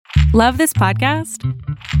Love this podcast?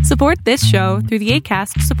 Support this show through the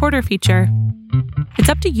Acast supporter feature. It's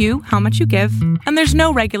up to you how much you give, and there's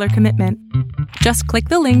no regular commitment. Just click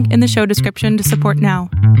the link in the show description to support now.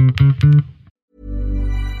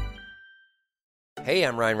 Hey,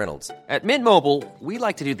 I'm Ryan Reynolds. At Mint Mobile, we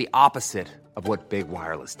like to do the opposite of what Big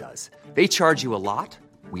Wireless does. They charge you a lot,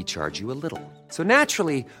 we charge you a little. So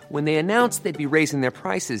naturally, when they announced they'd be raising their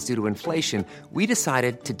prices due to inflation, we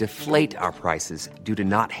decided to deflate our prices due to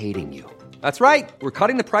not hating you. That's right. We're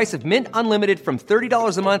cutting the price of Mint Unlimited from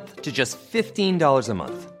 $30 a month to just $15 a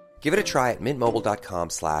month. Give it a try at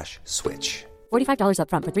mintmobile.com/switch. $45 up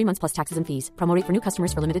front for 3 months plus taxes and fees. Promo rate for new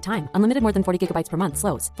customers for limited time. Unlimited more than 40 gigabytes per month.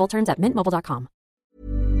 Slows full terms at mintmobile.com.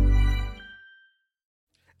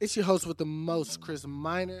 It's your host with the most, Chris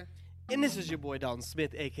Minor. And this is your boy Dalton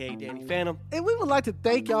Smith, a.k.a. Danny Phantom. And we would like to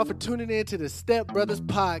thank y'all for tuning in to the Step Brothers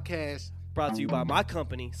Podcast. Brought to you by my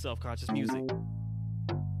company, Self-Conscious Music.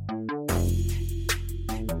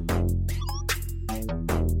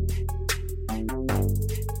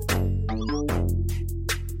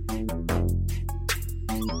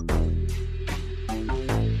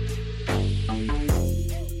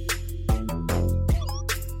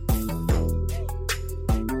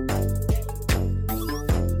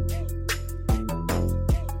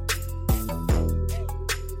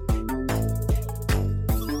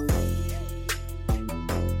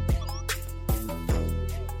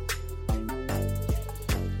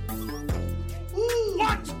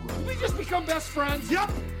 Best friends. Yep.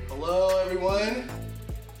 Hello, everyone.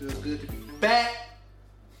 Feels good to be back.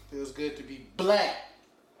 Feels good to be black.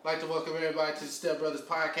 I'd like to welcome everybody to the Step Brothers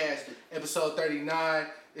Podcast, episode 39.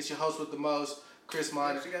 It's your host with the most, Chris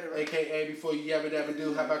Minor, right. A.K.A. Before You Yabba Dabba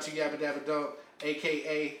Do. How about you Yabba Dabba Don't?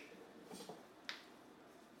 A.K.A.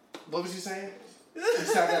 What was you saying? You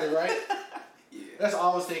said I got it right? Yeah. That's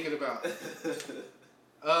all I was thinking about.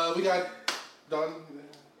 We got Don.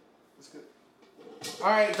 What's good? All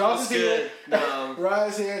right, Dalton's here.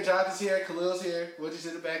 Ryan's here. Jonathan's here. Khalil's here. Widget's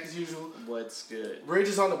in the back as usual. What's good? Ridge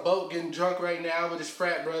is on the boat getting drunk right now with his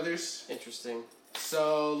frat brothers. Interesting.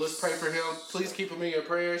 So let's pray for him. Please keep him in your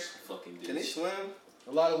prayers. Fucking dude. Can he swim?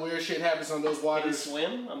 A lot of weird shit happens on those Can waters. he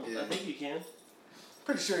swim? I think you can.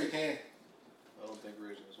 Pretty sure you can. I don't think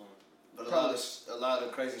Ridge can swim. But Probably. a lot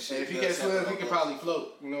of crazy shit. Hey, if he can swim, he can probably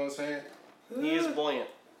float. You know what I'm saying? He is buoyant.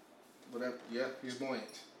 Whatever. Yeah, he's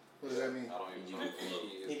buoyant. What does that mean? I don't even know.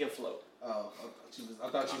 He can float. Oh, I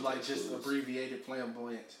thought you like just abbreviated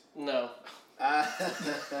flamboyant. No. You know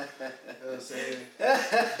what I'm saying?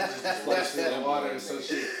 Just flash in the water or some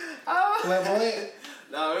shit. Flamboyant?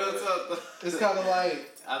 No, real talk. It's kind of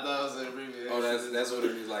like... I thought it was an abbreviation. Oh, that's what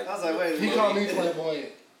it means. Like I was like, wait. He called me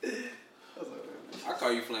flamboyant. I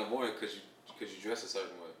call you flamboyant because you dress a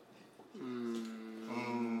certain way.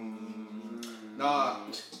 Nah,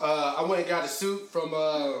 I went and got a suit from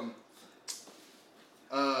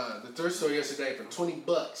the thrift store yesterday for $20.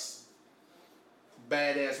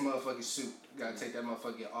 Badass motherfucking suit. Gotta take that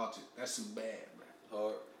motherfucker get altered. That suit bad, bro.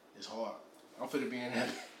 Hard. It's hard. I'm finna be in that.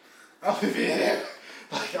 I'm finna be in that.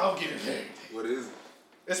 Like, I'll get it there. What is it?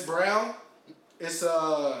 It's brown. It's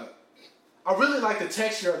I really like the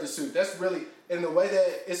texture of the suit. That's really in the way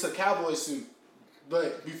that it's a cowboy suit.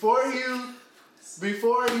 But before you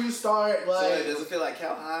start like, So does it feel like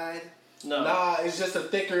cowhide? No. Nah, it's just a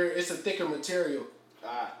thicker material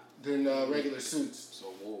Ah. than regular suits.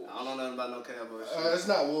 So wool. I don't know nothing about no cowboy shit. It's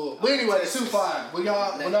not wool. But anyway, the suit fine. We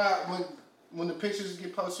got when the pictures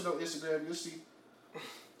get posted on Instagram, you'll see.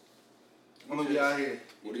 I'm gonna be out here.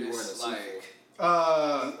 What are you wearing a suit You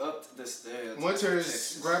up the stairs.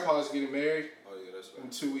 Winter's grandpa's getting married for? Oh yeah, that's in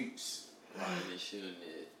right. 2 weeks. Ryan is shooting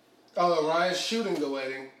it. Oh, Ryan's shooting the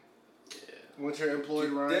wedding. Yeah. Winter employed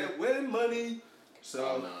Ryan. That wedding money. So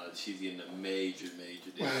Oh, no, she's getting a major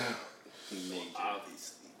deal. Major.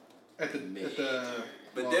 Obviously. at the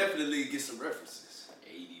But well, definitely get some references.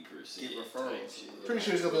 80%. Get referrals. pretty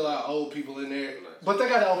sure there's gonna be a lot of old people in there. But they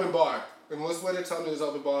got an open bar. And once Winter told me it was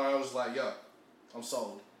open bar, I was like, yo, I'm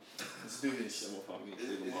sold. Let's do this. Is it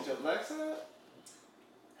your black side?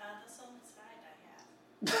 That's on the side I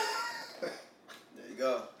have. There you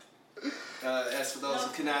go. As for those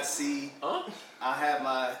who cannot see, I have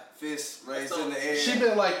my fist raised in the air. She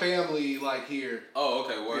been like family, like here. Oh,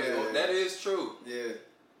 okay. Well, Yeah. that is true. Yeah.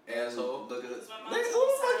 Asshole. Look at it. That's my Nigga, mom's who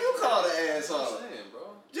the fuck you side. call an I'm asshole? saying, bro.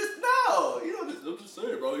 Just no. You don't just. I'm just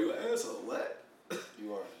saying, bro. You an asshole. What?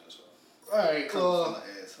 You are an asshole. Alright, cool. An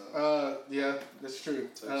asshole. Yeah, that's true.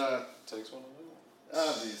 Takes one of them.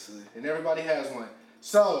 Obviously. And everybody has one.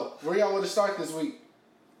 So, where y'all want to start this week?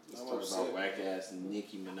 Let's talk about whack ass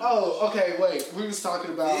Nicki Minaj. Oh, okay, wait. We was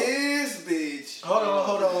talking about. This bitch. Hold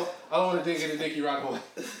on. I don't want to dig into Nicki right away.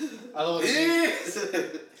 I don't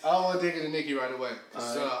want to dig into Nicki right away.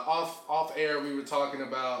 Off air, we were talking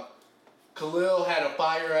about Khalil had a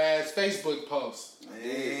fire ass Facebook post.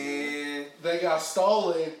 Man. They got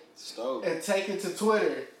stolen and taken to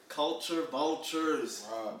Twitter. Culture vultures.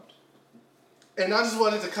 Robbed. And I just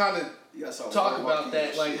wanted to kind of talk about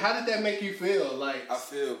that. Like, how did that make you feel? Like, I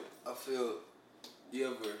feel.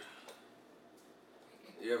 You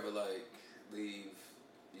ever like leave?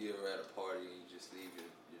 You ever at a party and you just leave your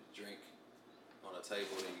drink on a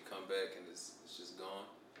table and you come back and it's just gone?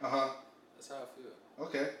 That's how I feel.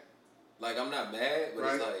 Okay. Like, I'm not mad, but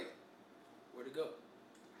Right. it's like, where'd it go?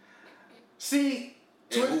 See.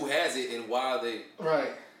 And who has it and why are they? Right.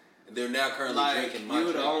 They're now currently Like, drinking my you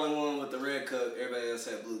were drink. the only one with the red cup. Everybody else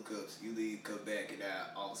had blue cups. You leave cup back and now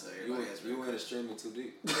all of a sudden everybody has red You cups. went streaming too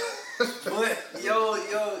deep. But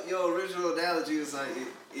your original analogy was like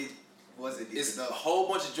it wasn't. It's a enough. whole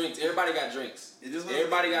bunch of drinks. Everybody got drinks. It just wasn't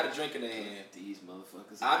Everybody enough. got a drink in their hand. These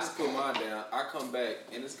motherfuckers. I just put mine down. I come back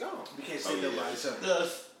and it's gone. You can't say that by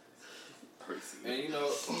yourself. Crazy. And you know,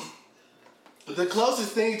 The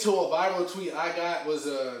closest thing to a viral tweet I got was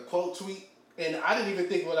a quote tweet, and I didn't even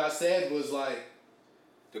think what I said was like.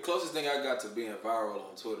 the closest thing I got to being viral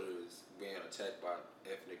on Twitter is being attacked by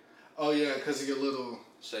ethnic Oh yeah, because of your little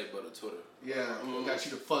shape of the Twitter. got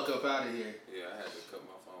you the fuck up out of here. Yeah, I had to cut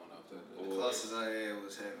my phone off that day. The closest I had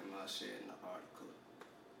was having my shit in the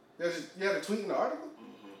article. You had a tweet in the article.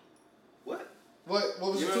 What?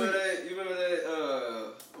 What was You the remember tweet? that? You remember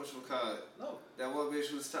that? Whatchamacallit? No. That one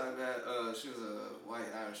bitch was talking about. She was a white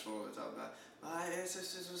Irish woman talking about my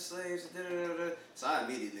ancestors were slaves. Da, da, da, da. So I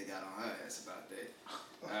immediately got on her ass about that.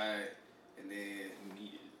 Alright, and then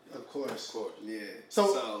Of course. yeah. So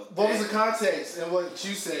what was the context and what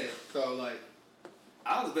you said? So like,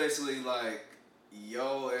 I was basically like,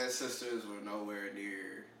 your ancestors were nowhere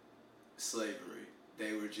near slavery.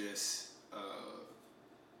 They were just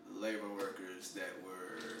labor workers that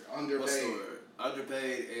were Underpaid.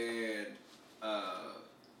 Underpaid, and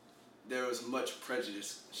there was much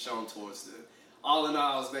prejudice shown towards them. All in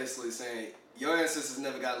all, I was basically saying your ancestors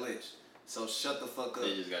never got lynched, so shut the fuck up.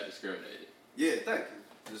 They just got discriminated. Yeah, thank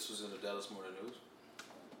you. This was in the Dallas Morning News.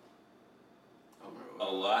 I don't remember.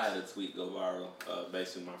 Oh well, I had a tweet go viral.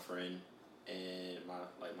 Basically, my friend and one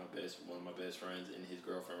of my best friends and his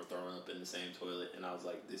girlfriend were throwing up in the same toilet, and I was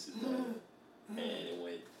like, "This is bad," and it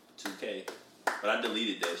went 2K. But I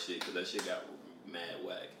deleted that shit because that shit got mad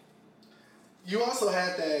whack. you also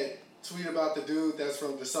had that tweet about the dude that's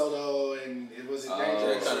from DeSoto and it was That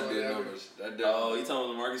dangerous kind or of did whatever. numbers. Oh, you talking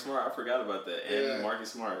about Marcus Smart? I forgot about that. And Yeah.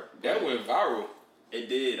 Marcus Smart. That went viral. It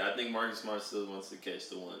did. I think Marcus Smart still wants to catch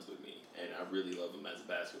the ones with me, and I really love him as a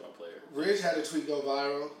basketball player. Rich had a tweet go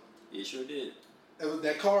viral. It sure did. It was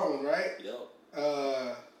that car one, right?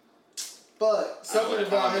 Yep. But something would've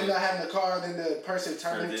about him commented. not having a car, then the person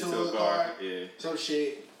turned into a car. Yeah. Some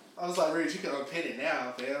shit. I was like, Rich, you can unpin it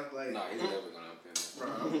now, fam. Like, Nah, he's never gonna unpin it. bro.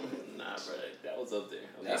 Nah, bro, that was up there.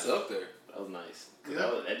 That's up there. That was nice. Yeah.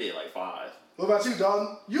 That did like 5. What about you,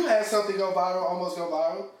 Dalton? You had something go viral, almost go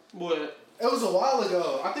viral. What? It was a while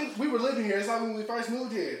ago. I think we were living here. It's like when we first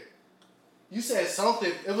moved here. You said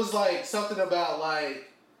something. It was like something about like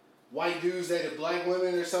white dudes dated black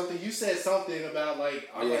women or something. You said something about like.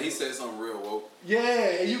 Oh yeah, like, he said something real woke. Yeah,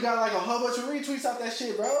 and you got like a whole bunch of retweets out that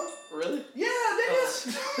shit, bro. Really? Yeah,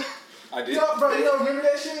 niggas. I did. Yo, bro, you don't remember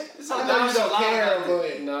that shit? I know you don't care,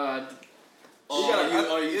 but Nah.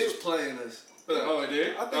 You just playing this. Oh, it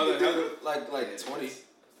did? I think he did like 20.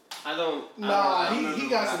 I don't. nah, I don't he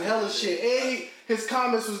got some hella shit. And his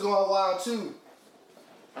comments was going wild too.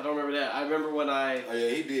 I don't remember that. I remember when I Oh yeah,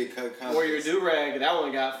 he did cut comments. wore your do-rag, that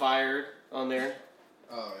one got fired on there.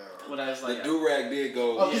 Oh yeah. When I was The like, do-rag did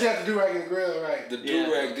go. Oh, because you have to do rag in the grill, right? The Yeah.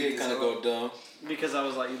 do-rag did kind of go dumb. because I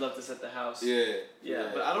was like, you left this at the house. Yeah. Yeah,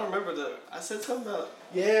 but I don't remember I said something about.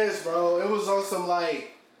 Yes, bro. It was on some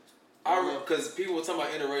like. Because people were talking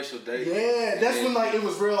about interracial dating. Yeah, And that's then when like it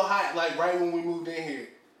was real hot, like right when we moved in here.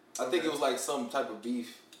 I think it was like some type of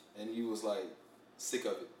beef, and you was like sick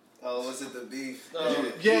of it. Oh, was it the beef?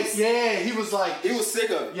 Yeah, he was like, He was sick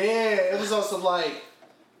of it. yeah, it was on some like,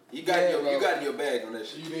 You got Yeah, you bro. got in your bag on that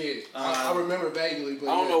shit. you did. I remember vaguely, but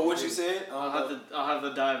I don't yeah. know what you said. I'll have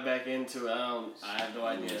to dive back into it. I have no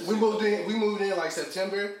idea. We moved in like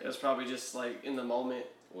September. It was probably just like in the moment.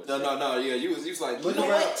 No. Yeah, you was like, Look you know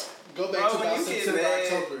around. what? Go back to Bro, about when you get September,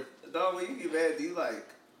 mad, October. dog, when you get mad, do you like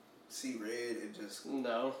see red and just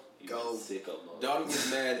No, He Go. was sick of mode. Dalton gets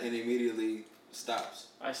mad and immediately stops.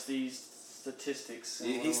 I see statistics.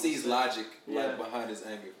 He sees logic like behind his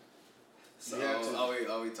anger. So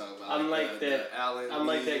are we talking about? I'm like that. I'm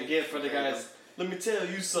like that gift for the guys. Let me tell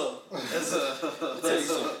you something. Let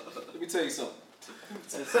me tell you something.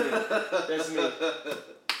 That's me.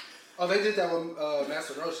 Oh, they did that with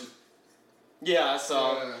Master Roshi. Yeah, I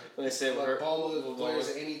saw when they said like Bulma, players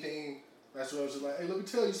or anything. Master Roshi was like, hey, let me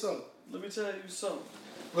tell you something. Let me tell you something.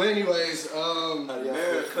 But anyways,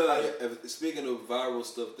 America. Speaking of viral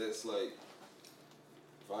stuff that's like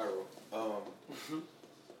viral,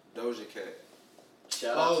 Doja Cat.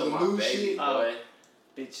 Shout out to my baby boy.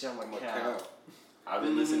 Bitch, I'm a cow. I've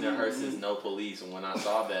been listening to her since No Police, and when I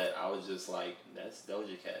saw that, I was just like, that's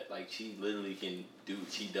Doja Cat. Like, she literally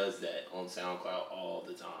she does that on SoundCloud all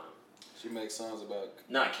the time. She makes songs about...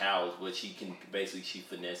 Not cows, but she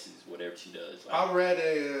finesses whatever she does. Like, I read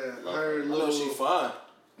her little... I know she fine.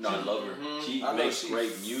 No, I love her. She makes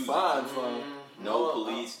great music. Fine. No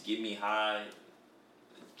Police, Get Me High,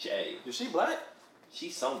 Jay. Is she black?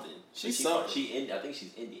 She's something. She's something. I think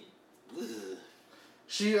she's Indian. Ugh.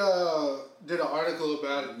 She did an article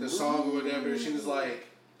about the song or whatever. She was like,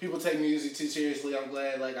 people take music too seriously. I'm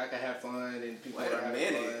glad like I can have fun and people are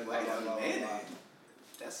having fun. Blah, blah, blah.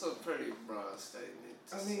 That's a pretty broad statement.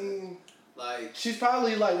 I mean, like she's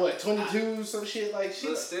probably like what 22, some shit like she.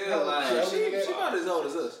 But still, like she about as old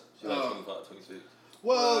as us. She's like 25, 26.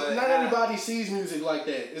 Well, but not everybody sees music like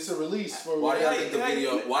that. It's a release for. Why do y'all think the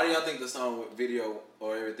video? Why do y'all think the song video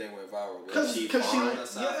or everything went viral? Because she fine.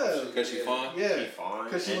 Because she fine. Yeah. She fine.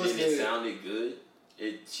 Because she and was then good. It sounded good.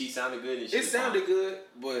 She sounded good. And it sounded good,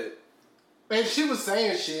 but and she was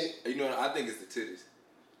saying shit. You know, I think it's the titties.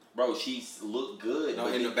 Bro, she looked good. No,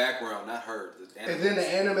 in the background, not her. And then the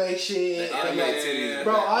anime shit. The anime titties.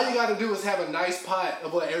 Bro, all you gotta do is have a nice pot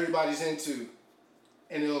of what everybody's into,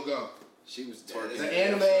 and it'll go. She was twerking. The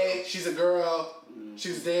anime, she's a girl, she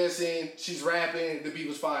was dancing, she's rapping, the beat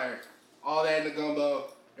was fire. All that in the gumbo,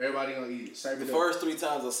 everybody gonna eat it. Serve it the first 3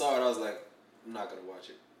 times I saw it, I was like, I'm not gonna watch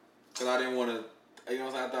it. Because I didn't want to, you know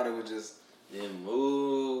what I'm saying? I thought it would just... Then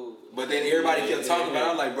move. But then everybody kept talking about it. I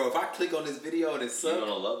was like, bro, if I click on this video and it sucks... You're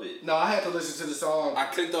gonna love it. No, I had to listen to the song. I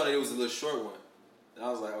clicked on it, it was a little short one. And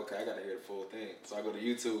I was like, okay, I gotta hear the full thing. So I go to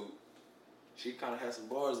YouTube. She kind of had some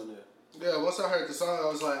bars in there. Yeah, once I heard the song, I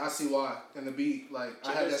was like, I see why. And the beat, like,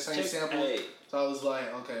 I had that same sample. So I was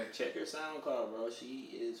like, okay. Check her SoundCloud, bro. She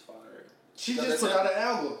is fire. She just put out an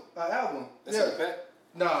album. That's yeah. a pack?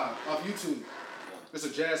 Nah, off YouTube. It's a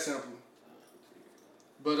jazz sample.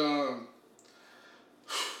 But,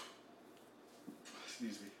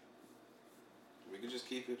 excuse me. We could just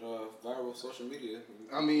keep it viral social media.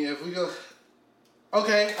 I mean, if we go...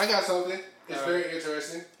 Okay, I got something. It's very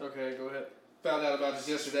interesting. Okay, go ahead. Found out about this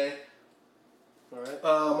yesterday. All right.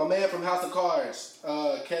 My man from House of Cards,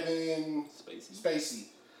 Kevin Spacey.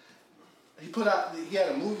 He had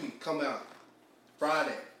a movie come out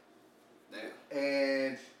Friday. Damn.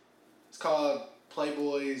 And it's called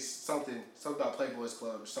Playboys something about Playboys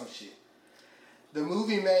Club or some shit. The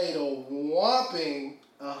movie made a whopping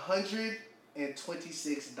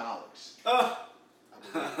 $126. Wow.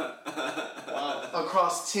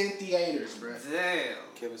 Across 10 theaters, bro.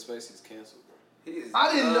 Damn. Kevin Spacey's canceled, bro.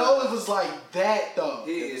 I didn't know it was like that though.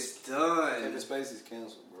 He is done. Kevin Spacey's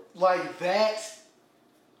canceled, bro. Like that.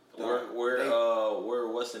 Where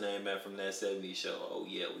what's the name at from that 70s show? Oh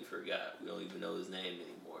yeah, we forgot. We don't even know his name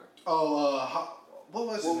anymore. Oh, what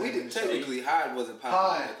was well, his we name? did technically Hyde wasn't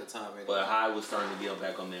popular at the time anyway. But Hyde was starting to get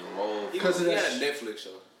back on that roll. He had a Netflix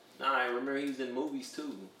show. Nah, I remember he was in movies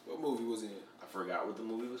too. What movie was he in? I forgot what the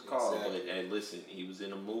movie was called. Exactly. But listen, he was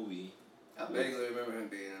in a movie. I vaguely remember him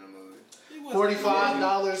being in a movie.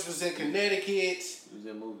 $45 was in Connecticut. He was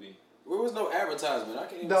in a movie. There was no advertisement. I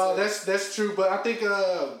can't even No, say that's true. But I think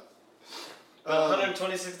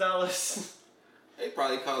 $126. It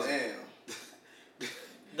probably cost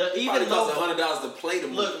Even cost $100 to play the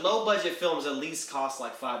movie. Look, low budget films at least cost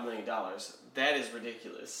like $5 million. That is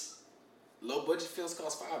ridiculous. Low budget films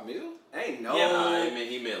cost $5 million? Ain't no. Yeah, Nah,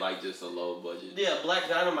 he meant like just a low budget. Yeah, Black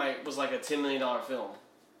Dynamite was like a $10 million film.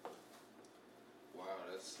 Wow,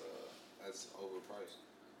 that's overpriced.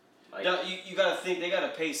 Like, Now, you gotta think they gotta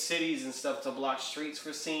pay cities and stuff to block streets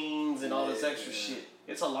for scenes and all this extra shit.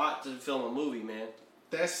 It's a lot to film a movie, man.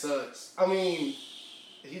 that sucks. I mean,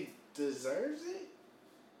 he deserves it.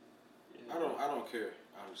 I don't care,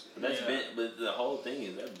 honestly. But the whole thing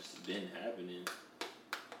is that's been happening.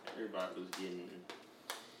 Everybody was getting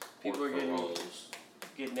People are roles.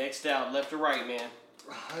 getting X'd out left or right, man.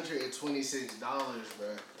 $126, bro.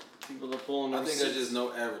 People are pulling. I think there's just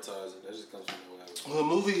no advertising. That just comes from no advertising. Well, the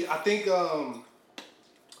movie, I think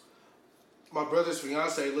my brother's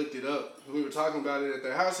fiance looked it up. We were talking about it at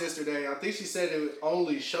their house yesterday. I think she said it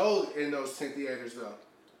only showed in those 10 theaters though.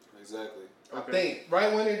 Exactly. I think.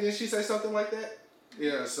 Right, Winter? Didn't she say something like that?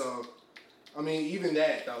 Yeah, so, I mean, even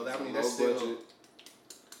that though, I mean, that's still... budget.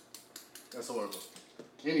 That's horrible.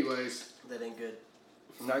 Anyways. That ain't good.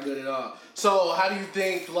 Not good at all. So, how do you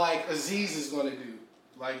think, like, Aziz is going to do?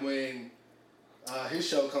 Like, when his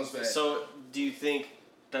show comes back. So, do you think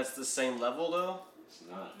that's the same level, though? It's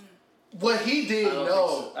not. What he did,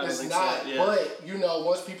 no, it's not. So, yeah. But, you know,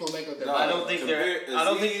 once people make up their mind. I don't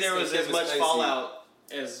think there was as much fallout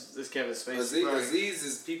as Kevin Spacey. Aziz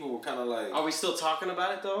is people were kind of like... Are we still talking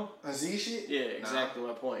about it, though? Aziz shit? Yeah, exactly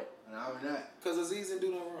my point. No, we're not. Because Aziz didn't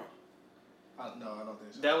do nothing wrong. No, I don't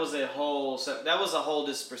think so. That was a whole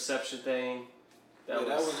disperception thing. That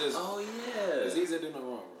was just... Oh, yeah. Aziz didn't do nothing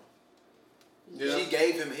wrong, bro. Yeah. She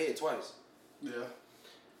gave him head twice. Yeah.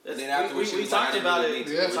 And then afterwards, we talked about it.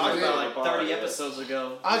 Yeah, we talked about it like 30 episodes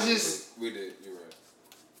ago. We did. You're right.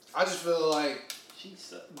 I just feel like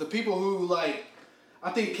the people who like, I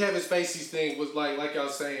think Kevin Spacey's thing was like y'all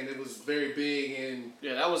saying, it was very big and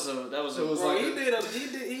yeah, that was a. Bro, he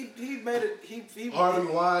made it. He Harvey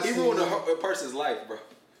Weinstein. He ruined a person's life, bro.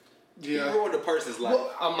 Yeah. He ruined a person's life.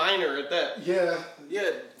 Well, a minor at that. Yeah. Yeah,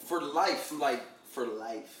 for life, like for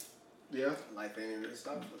life. Yeah. Life ain't even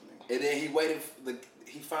stopped for me. And then he waited.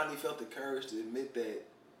 He finally felt the courage to admit that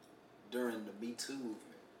during the Me Too movement.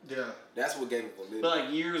 Yeah. That's what gave him validity. But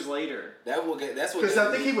like years later. That's what. Because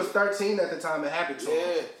I think he was 13 at the time it happened to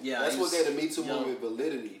him. Yeah. That's what gave the Me Too movement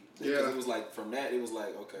validity. Yeah. Because it was like from that, it was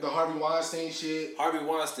like okay. The Harvey Weinstein shit. Harvey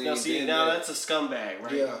Weinstein. Now see, now that's a scumbag,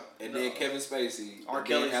 right? Yeah. And then Kevin Spacey. R.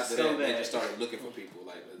 Kelly's after a that, scumbag. they just started looking for people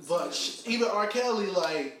like. But even R. Kelly,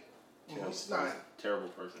 like, you know, he's not terrible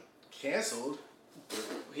person. Canceled.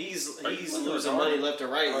 He's losing money left and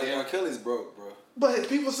right, man. R. Kelly's broke, bro. But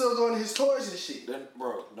people still going to his tours and shit.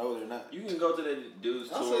 Bro, no, they're not. You can go to that dude's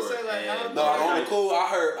tour. On the cool, I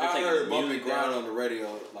heard Bump and Grind on the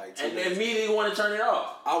radio like 2 and minutes. immediately want to turn it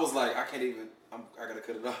off. I was like, I can't even. I gotta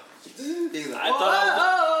cut it off. He's like,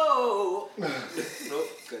 nope,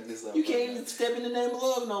 cutting this off. You can't even step in the name of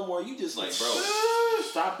love no more. You just like, bro,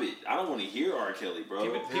 stop it. I don't want to hear R. Kelly, bro.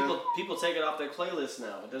 People take it off their playlist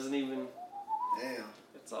now. It doesn't even. Damn.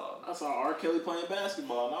 It's all. I saw R. Kelly playing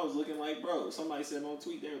basketball, and I was looking like, bro. Somebody said on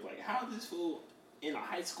tweet, they was like, "How is this fool in a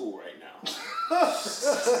high school right now?"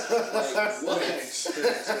 Like, what?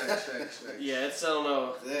 Yeah, it's I don't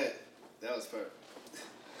know. That was perfect.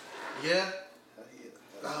 Yeah.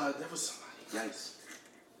 There was somebody. Yikes.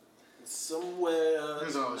 Somewhere.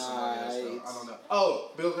 There's always somebody else though. I don't know.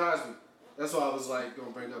 Oh, Bill Cosby. That's what I was like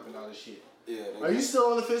gonna bring up and all this shit. Yeah. Are you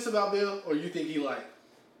still on the fence about Bill, or you think he like?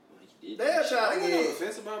 They're trying to get on the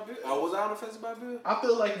fence about Bill. Oh, was I on the fence about Bill? I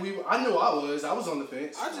feel like I knew I was. I was on the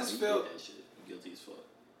fence. I just felt that shit. Guilty as fuck.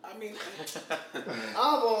 I mean,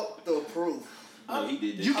 I want the proof. No, he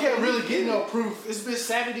did that. You can't really get no proof. It's been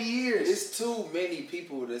 70 years. It's too many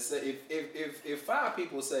people that say if 5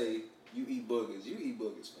 people say you eat boogers,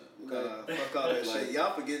 fam. Okay? Nah, fuck all that shit.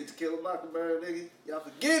 Y'all forgetting To Kill a Mockingbird, nigga. Y'all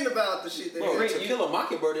forgetting about the shit that bro, To Kill a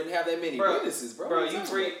Mockingbird didn't have that many witnesses, bro. Bro,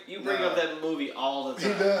 you bring up that movie all the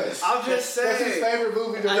time. He does. I'm just saying. That's his favorite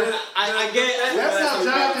movie. I get. That's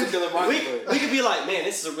not To Kill a Mockingbird. We could be like, man,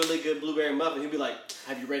 this is a really good blueberry muffin. He'd be like,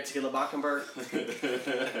 have you read To Kill a Mockingbird?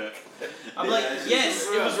 I'm like, yes,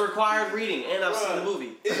 it was required reading, and I've seen the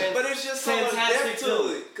movie. But it's just so much depth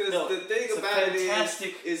to it. Because the thing about it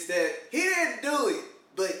is that he didn't do it,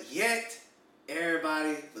 but yet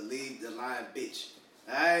everybody believed the lying bitch.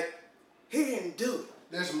 Alright? He didn't do it.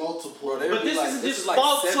 There's multiple. Bro, but this isn't just like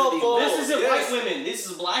multiple. This isn't white women. This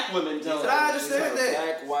is black women telling. But I understand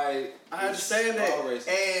that. Black, white. I understand that.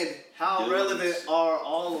 And how relevant are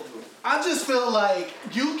all of them? I just feel like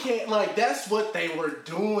you can't, like, that's what they were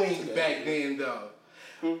doing back then, though.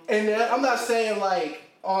 And I'm not saying, like,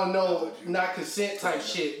 oh, no, not consent type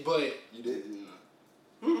shit, but. You did?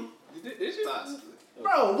 You did you?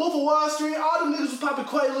 Bro, Wolf of Wall Street, all them niggas was popping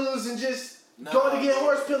Quaaludes and just going to get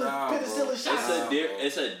horse penicillin shots.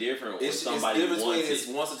 It's a different when somebody wants it. It's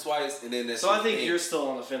once or twice, and then that's. So I think you're still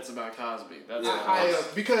on the fence about Cosby. That's I am,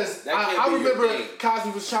 because I remember Cosby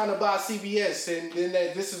was trying to buy CBS, and then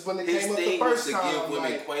this is when it came up the first time. His thing was to give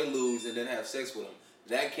women Quaaludes and then have sex with them.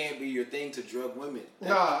 That can't be your thing to drug women.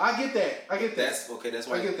 Nah, I get that. That's okay. That's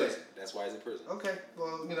why he's in prison. That's why he's in prison. Okay,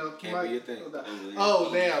 well, you know, can't be your thing. Oh,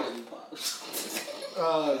 damn.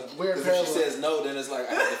 Weird. Because if she says no, then it's like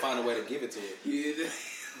I have to find a way to give it to her.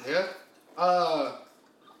 Yeah. Oh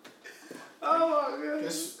my god.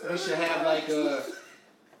 We should have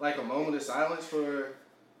like a moment of silence for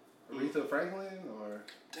Aretha Franklin, or.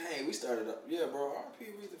 Dang, we started up. Yeah, bro. R.P.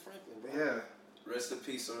 Aretha Franklin, bro. Yeah. Rest in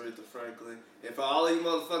peace, Aretha Franklin. And for all of you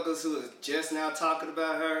motherfuckers who are just now talking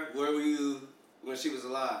about her, where were you when she was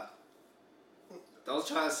alive? Don't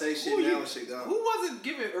try to say shit now when she gone. Who wasn't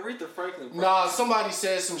giving Aretha Franklin props? Nah, somebody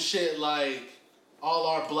said some shit like, all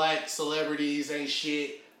our black celebrities ain't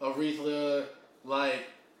shit. Aretha, like,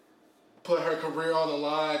 put her career on the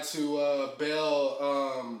line to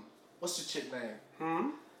Belle, what's the chick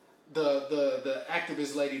name? The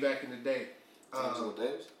activist lady back in the day. Angela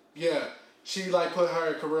Davis? Yeah. She, like, put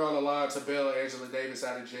her career on the line to bail Angela Davis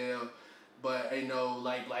out of jail. But ain't no,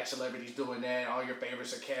 like, black celebrities doing that. All your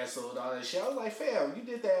favorites are canceled, all that shit. I was like, fam, you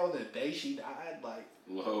did that on the day she died? Like,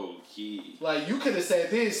 low key. Like, you could have said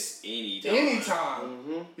this anytime.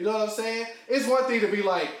 Mm-hmm. You know what I'm saying? It's one thing to be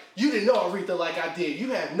like, you didn't know Aretha like I did. You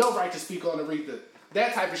have no right to speak on Aretha.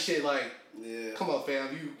 That type of shit, like, come on, fam.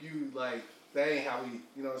 You like, that ain't how we,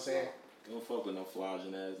 you know what I'm saying? Don't fuck with no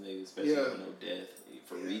flogging ass niggas, especially with no death.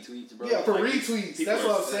 For retweets, bro. Yeah, for like, retweets. That's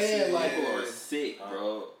what I'm saying. Like, people are sick,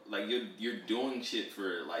 bro. Like, you're doing shit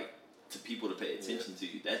for, like, to people to pay attention to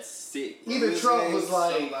you. That's sick, bro. Even Trump was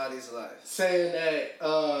like somebody's life. saying that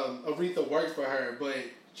Aretha worked for her, but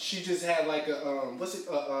she just had like a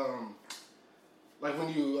like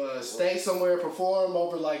when you stay somewhere, perform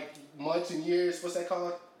over like months and years. What's that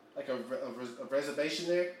called? Like a reservation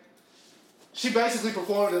there. She basically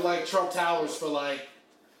performed at like Trump Towers for like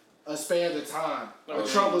a span of time. But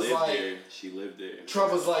Trump was like, she lived there.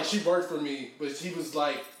 Trump was like, she worked for me, but he was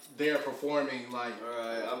like there performing like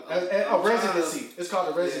I'm a residency. It's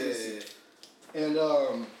called a residency. Yeah.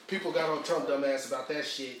 And people got on Trump dumbass about that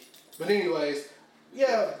shit. But anyways,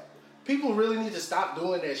 yeah, people really need to stop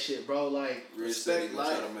doing that shit, bro. Like, respect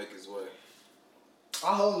life. Trying to make his way.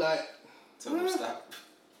 I hope not. Tell him stop.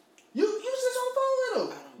 You just don't follow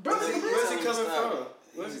him. Bro, where's he coming from?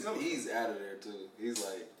 Where's he coming from? He's out of there too. He's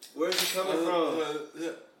like, where's he coming from?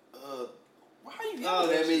 Why are you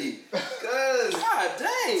yelling at me? Cause God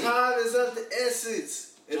dang, time is of the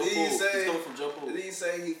essence. And then you say, he's coming from Joe Pool. And then you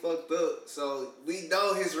say he fucked up. So we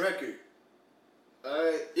know his record.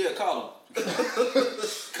 Alright? Yeah, call him.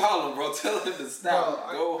 Call him, bro. Tell him to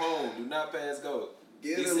stop. Go home. Do not pass go.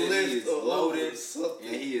 Get a list he is loaded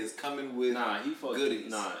and he is coming with goodies.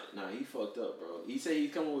 He fucked up, bro. He said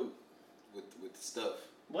he's coming with stuff.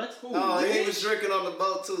 What? Who? Oh, Rich? he was drinking on the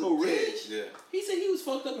boat too. Who, Rich? Yeah. He said he was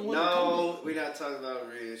fucked up and wasn't No, we're not talking about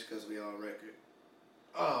Rich because we on record.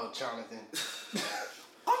 Oh, Jonathan.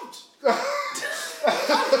 I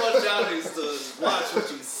want y'all niggas to watch what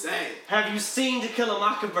you say. Have you seen To Kill a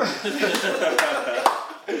Mockingbird?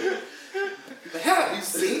 Have you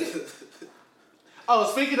seen it? Oh,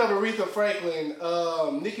 speaking of Aretha Franklin,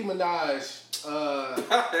 Nicki Minaj.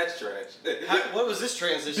 That's trash. What was this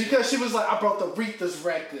transition? Because she was like, I broke the Aretha's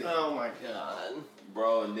record. Oh my god.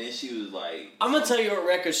 Bro, and then she was like, I'm gonna tell you what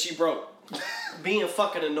record she broke. Being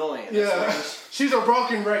fucking annoying. Yeah. She's a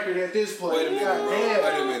broken record at this point. Wait a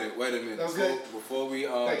minute, bro. Wait a minute. Before we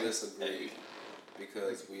all disagree,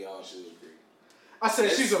 because we all should agree. I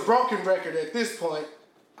said she's a broken record at this point.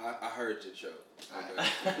 I heard your joke.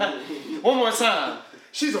 One more time.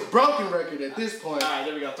 She's a broken record at this point. Alright,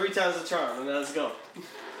 there we go. 3 times the charm, and let's go.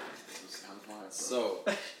 So,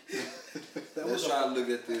 let's try to look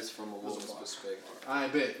at this from a woman's perspective. I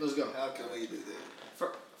bet. Let's go. How can we do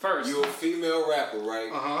that? First. You're a female rapper, right?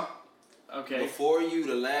 Uh-huh. Okay. Before you,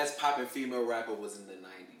 the last popping female rapper was in the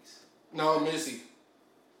 90s. No, Missy.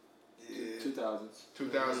 Yeah. 2000s.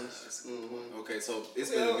 2000s. Mm-hmm. Okay, so it's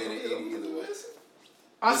been a minute either way.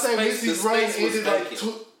 I say Missy's reign ended like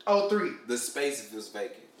 2003. The space was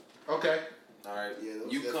vacant. Okay. All right. Yeah,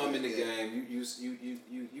 you come in the game. You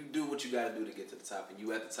do what you got to do to get to the top, and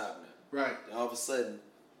you at the top now. Right. And all of a sudden,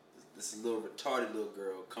 this little retarded little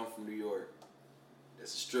girl come from New York.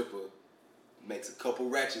 That's a stripper, makes a couple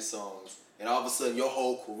ratchet songs, and all of a sudden your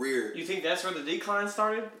whole career. You think that's where the decline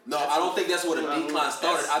started? No, I don't think that's where the decline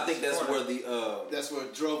started. I think that's where the that's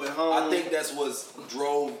what drove it home. I think that's what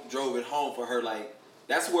drove it home for her. Like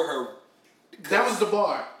that's where her. That was the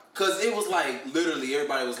bar. Cause it was like literally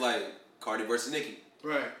everybody was like Cardi versus Nicki.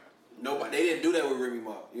 Right. Nobody. They didn't do that with Remy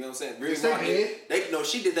Ma. You know what I'm saying? Remy Ma No,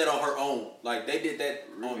 she did that on her own. Like they did that.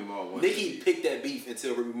 Remy Ma. Nicki picked that beef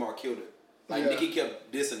until Remy Ma killed her. Like Nicki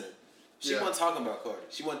kept dissing her. She wasn't talking about Cardi.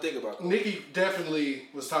 She wasn't thinking about Cardi. Nicki definitely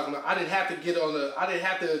was talking about. I didn't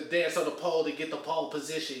have to dance on the pole to get the pole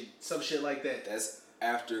position. Some shit like that. That's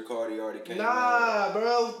after Cardi already came. Nah,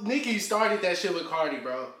 bro. Nicki started that shit with Cardi,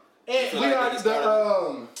 bro. And we are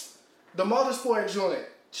the motorsport joint.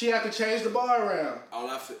 She had to change the bar around. All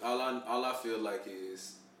I feel like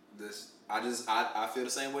is this. I feel the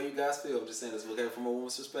same way you guys feel. I'm just saying, let's look at it from a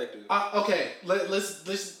woman's perspective. Okay,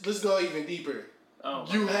 let's go even deeper.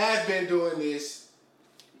 You have been doing this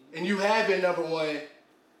and you have been number one,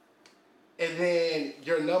 and then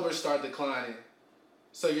your numbers start declining.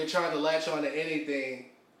 So you're trying to latch on to anything.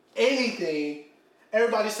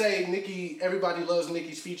 Everybody loves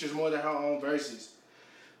Nicki's features more than her own verses.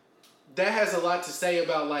 That has a lot to say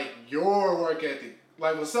about like your work ethic.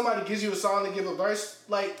 Like when somebody gives you a song to give a verse,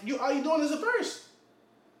 like all you doing is a verse.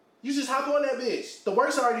 You just hop on that bitch. The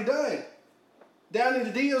work's already done. Down in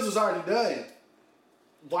the DMs was already done.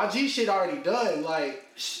 YG shit already done. Like,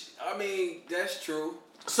 I mean, that's true.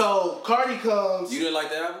 So Cardi comes. You didn't like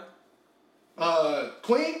the album?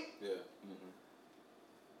 Queen? Yeah.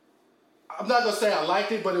 I'm not gonna say I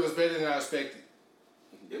liked it, but it was better than I expected.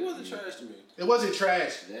 It wasn't trash to me. It wasn't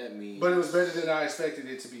trash. That means. But it was better than I expected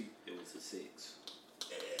it to be. It was a 6.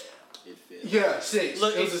 Yeah. It fit. Yeah, 6.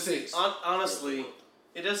 Look, it was a 6. Honestly,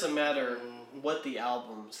 it doesn't matter what the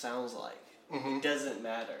album sounds like. Mm-hmm. It doesn't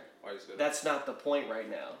matter. Why you say that? That's not the point right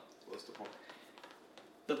now. What's the point?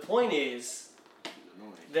 The point is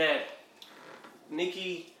that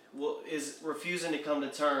Nicki is refusing to come to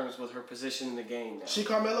terms with her position in the game now. She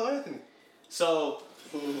Carmelo Anthony. So,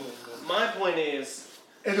 my point is...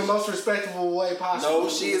 In the most respectable way possible. No,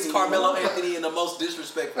 she is Carmelo Anthony in the most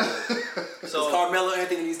disrespectful way. So Carmelo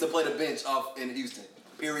Anthony needs to play the bench off in Houston.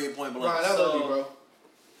 Period, point blank. Right, I love you, bro.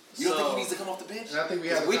 You don't think he needs to come off the bench? And I think we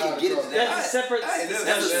have we can get into that. That's a separate...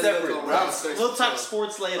 That's a separate... We'll talk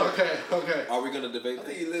sports later. Okay. Are we going to debate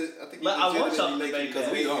that? I want y'all to debate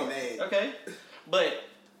because we are. Okay. But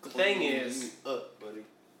the thing is,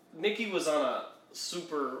 Nicki was on a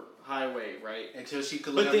super highway, right? Until she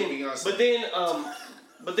collabed with Beyonce.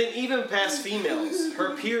 But then even past females,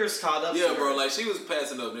 her peers caught up to her. Yeah, bro, like she was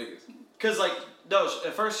passing up niggas. Cause like, no,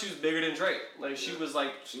 at first she was bigger than Drake. Like she was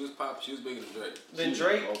like... She was bigger than Drake. Then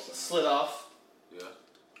Drake slid off. Yeah.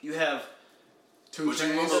 You have... But you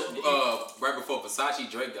remember, right before Versace,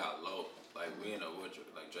 Drake got low. Like, we didn't know what Drake...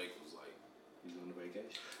 Like, Drake was like... He's on the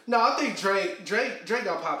vacation. No, I think Drake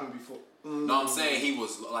got popping before. No, I'm saying he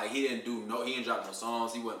was... Like, he didn't drop no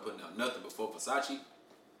songs. He wasn't putting out nothing before Versace.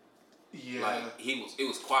 Yeah. Like, it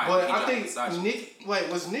was quiet. But he I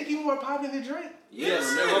think was Nicki more popping than Drake? Yes.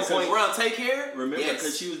 At one point, we're on Take Care. Remember,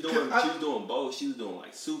 because she was doing both. She was doing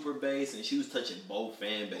like super bass, and she was touching both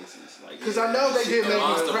fan bases. Like, because I know they did make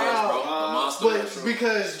me proud, but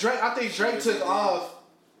because Drake, I think Drake took off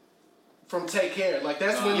from Take Care. Like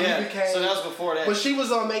that's when he became. So that was before that. But she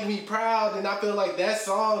was on Make Me Proud, and I feel like that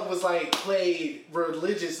song was like played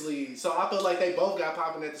religiously. So I feel like they both got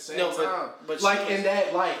popping at the same time. But like in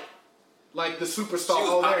that like the superstar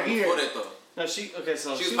over here. Before that though. No, she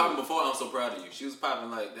was popping before I'm So Proud of You. She was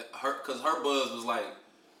popping like because her buzz was like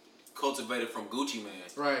cultivated from Gucci Mane,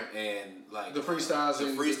 right? And like the freestyles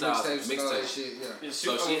and mixtape shit. Yeah.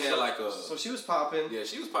 So she had like a. So she was popping. Yeah,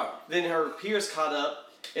 she was popping. Then her peers caught up,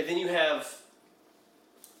 and then you have.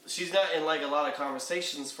 She's not in like a lot of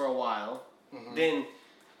conversations for a while. Mm-hmm. Then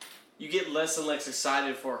you get less and less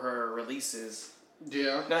excited for her releases.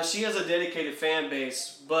 Yeah. Now she has a dedicated fan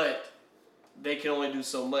base, but they can only do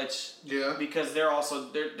so much. Yeah. Because they're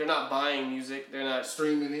not buying music. They're not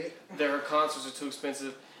streaming it. Her concerts are too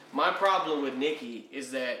expensive. My problem with Nicki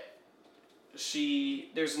is that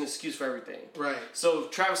there's an excuse for everything. Right. So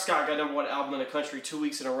Travis Scott got #1 album in the country 2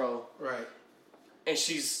 weeks in a row. Right. And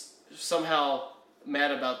she's somehow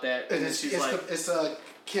mad about that. And it's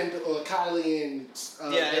Kendall or Kylie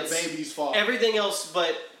and their baby's fault. Everything else,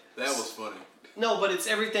 but that was funny. No, but it's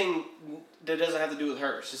everything that doesn't have to do with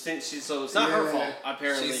her. So it's not her fault.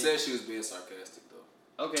 Apparently, she said she was being sarcastic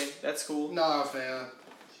though. Okay, that's cool. Nah, fam.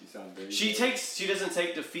 She sounds very. She doesn't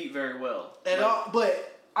take defeat very well at all.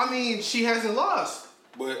 But I mean, she hasn't lost.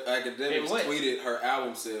 But Academics tweeted her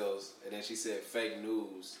album sales, and then she said fake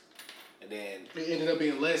news, and then it ended up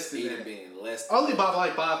being less than that. Only by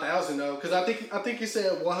like 5,000 though, because I think you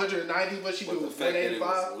said 190, but she do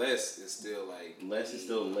 185. Less is still like less is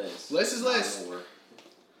still less. Less is less.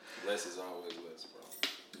 Less is always less, bro.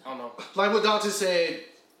 I don't know. Like what Dalton said,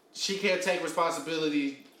 she can't take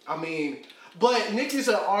responsibility. I mean, but Nicki's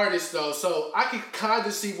an artist though, so I can kind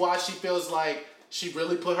of see why she feels like she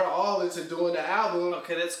really put her all into doing the album.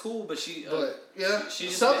 Okay, that's cool, but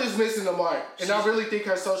something's missing the mark, and I really think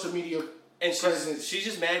her social media presence. She's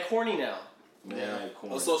just mad corny now.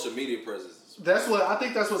 Her social media presence. That's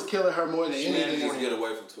what's killing her more than anything. Just get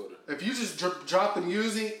away from Twitter. If you just drop the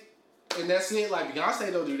music and that's it, like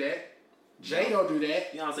Beyonce don't do that. Jay don't do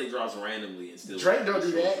that. Beyonce drops randomly and still. Drake don't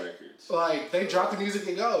do that. Records. Like they drop the music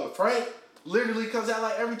and go. Frank literally comes out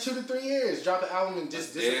like every 2 to 3 years, drop an album and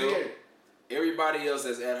just disappear. Everybody else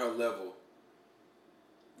that's at her level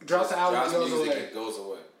drops the album and goes away. It goes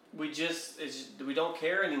away. We don't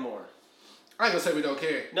care anymore. I ain't gonna say we don't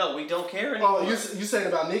care. No, we don't care anymore. Oh, you saying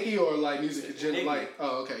about Nicki or like music in general? Like,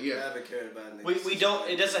 oh, okay, yeah. I haven't cared about Nicki. We don't.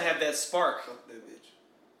 It doesn't have that spark. Fuck that bitch.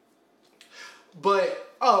 But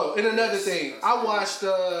and another thing, I watched.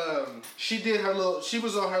 She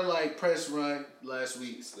was on her like press run last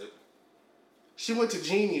week. She went to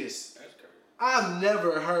Genius. That's crazy. I've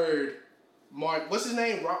never heard Mark. What's his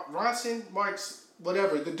name? Ronson? Mark's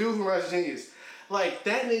whatever. The dude who runs Genius. Like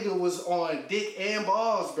that nigga was on dick and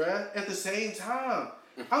balls, bruh, at the same time.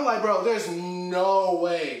 I'm like, bro, there's no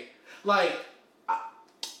way. Like,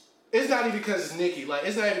 it's not even because it's Nicki. Like,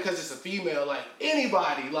 it's not even because it's a female. Like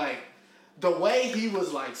anybody. Like. The way he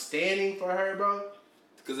was like standing for her, bro.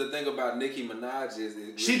 Because the thing about Nicki Minaj is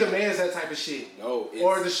she demands that type of shit. No,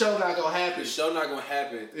 or the show not gonna happen. The show not gonna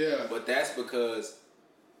happen. Yeah. But that's because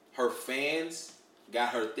her fans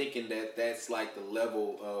got her thinking that that's like the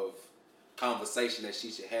level of conversation that she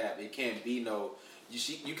should have. It can't be no.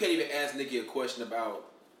 You can't even ask Nicki a question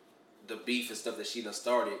about the beef and stuff that she done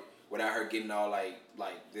started without her getting all like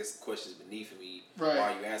this question's beneath me. Right.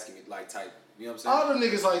 Why are you asking me like type? You know what I'm saying? All them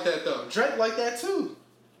niggas like that though. Drake like that too.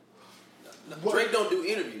 No, Drake don't do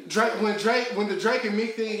interviews. When the Drake and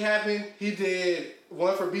Meek thing happened, he did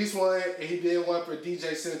one for Beast One and he did one for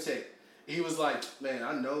DJ Syntek. He was like, man,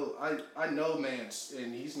 I know Mance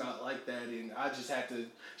and he's not like that and I just have to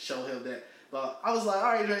show him that. But I was like,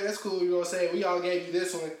 all right, Drake, that's cool. You know what I'm saying? We all gave you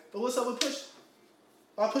this one. But what's up with Push?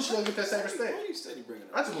 Why Push don't get that same respect? Why you steady bringing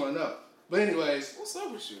it up? I just want to know. But anyways. What's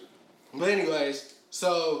up with you? But anyways,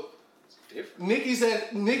 so Nicki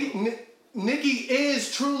said Nicki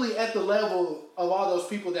is truly at the level of all those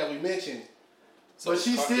people that we mentioned. So but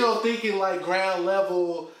she's still thinking like ground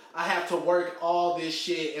level, I have to work all this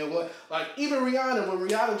shit and what like even Rihanna, when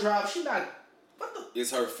Rihanna drops, she not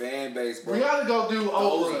it's her fan base, bro. Rihanna go do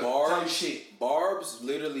Oprah type shit. Barb's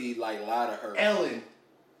literally like lie to her. Ellen.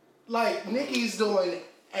 Like Nicki's doing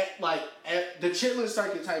at the Chitlin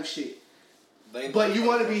Circuit type shit. But you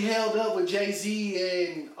want to be held up with Jay-Z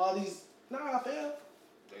and all these. Nah, fam.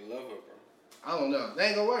 They love her, bro. I don't know. That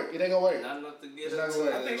ain't gonna work. It ain't gonna work. Not enough to get it's not gonna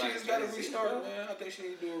work. I think she just gotta restart, man. I think she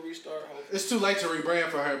need to do a restart. Hopefully. It's too late to rebrand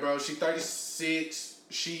for her, bro. She's 36.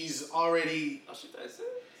 She's already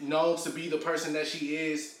known to be the person that she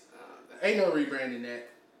is. Ain't no rebranding that.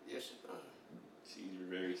 Yeah, she's done. She's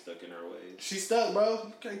very stuck in her ways. She's stuck, bro.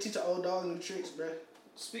 You can't teach an old dog new tricks, bro.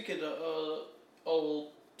 Speaking of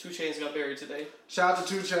old, 2 Chainz got buried today. Shout out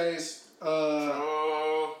to 2 Chainz.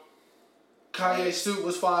 Kanye's suit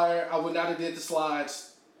was fire. I would not have did the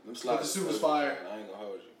slides. But the suit was fire. I ain't gonna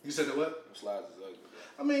hold you. You said the what? Them slides is ugly.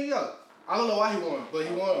 I mean, yo, I don't know why he won, but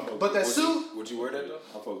he won. But that suit. Would you wear that though?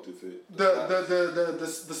 I fuck to fit. The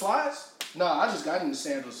slides? No, I just got in the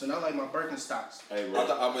sandals and I like my Birkenstocks. Hey, bro. Ain't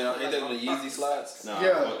that the Yeezy slides? Nah,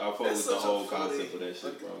 yeah. I fuck with the whole concept of that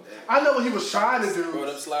shit, bro. I know what he was trying to do. Bro,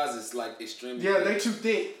 them slides is like extremely. Yeah, they too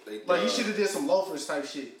thick. Like he should have did some loafers type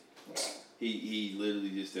shit. He literally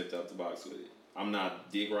just stepped out the box with it. I'm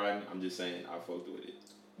not dick riding. I'm just saying I fucked with it.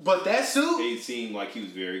 But that suit. It seemed like he was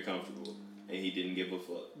very comfortable and he didn't give a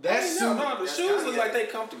fuck. That suit. No, the shoes look like they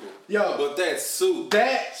comfortable. Yo, but that suit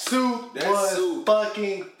was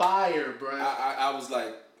fucking fire, bro. I was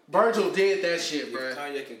like, Virgil did that shit, bro.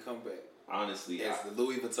 Kanye can come back. Honestly, it's the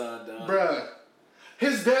Louis Vuitton done, bro.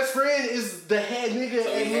 His best friend is the head nigga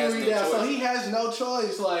at Louis Vuitton, so he has no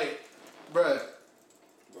choice. Like, bro,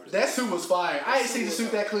 that suit was fire. I ain't seen the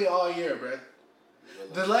suit that clean all year, bro.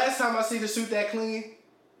 The last time I see the suit that clean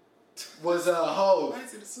was Hov. I ain't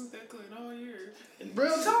seen the suit that clean all year.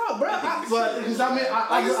 Real talk, bro.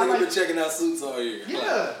 I been checking out suits all year.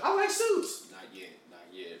 Yeah, I like suits. Not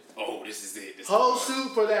yet. Oh, this is it. Whole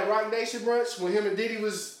suit for that Rock Nation brunch when him and Diddy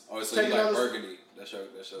was. Oh, so you like burgundy? That's your.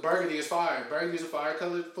 Burgundy is fire. Burgundy is a fire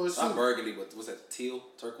color for a suit. Not burgundy, but what's that? Teal,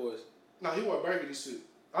 turquoise. No, he wore a burgundy suit.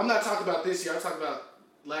 I'm not talking about this year. I'm talking about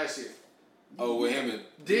last year. Oh, with him and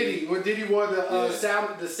Diddy. When Diddy wore the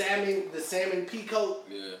salmon pea coat.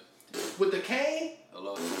 Yeah. With the cane.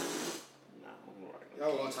 Hello. Y'all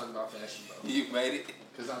don't want to talk about fashion, bro. You made it.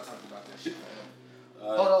 Cause I'm talking about that shit, man.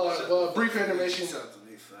 Hold on. Brief intermission.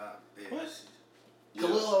 What?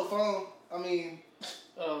 Khalil phone. I mean.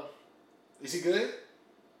 Is he good?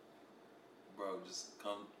 Bro, just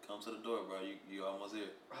come to the door, bro. You almost here.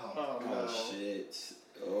 Oh shit.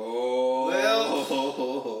 Oh. Well,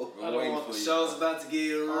 I don't want the show's about to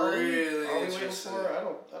get really interesting. I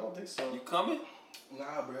don't think so. You coming?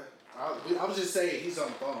 Nah, bro. I was just saying he's on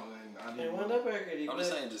the phone. I'm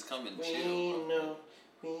just saying, just come and chill.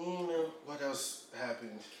 Bro. What else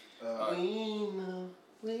happened? We know.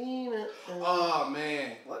 Oh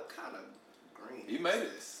man. What kind of green? You made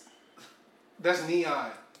it. That's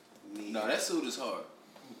neon. No, that suit is hard.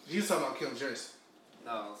 You was talking about Kim Dress.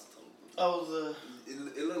 No, I was talking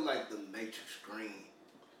it looked like the Matrix green.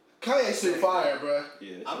 Kanye shit fire, bro.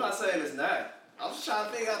 Yeah, I'm not saying it's not. I'm just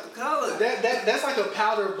trying to figure out the color. That's like a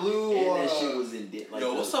powder blue and or that shit was in like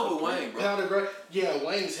yo, what's up with Wayne, bro? powder gray. Yeah,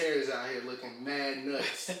 Wayne's hair is out here looking mad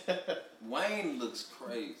nuts. Wayne looks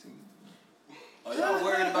crazy. Are y'all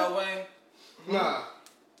worried about Wayne? Nah.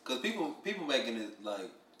 Cause people making it like,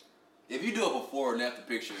 if you do a before and after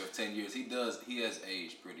picture of 10 years, he has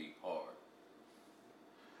aged pretty hard.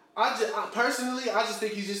 I personally just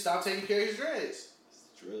think he just stopped taking care of his dreads. It's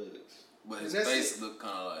drugs. But his face look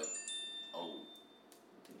kind of like old.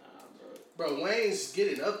 Nah, bro. Bro, Wayne's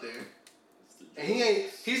getting up there. And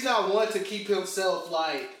he's not one to keep himself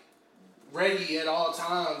like ready at all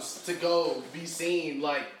times to go be seen.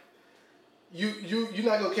 Like you're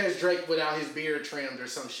not gonna catch Drake without his beard trimmed or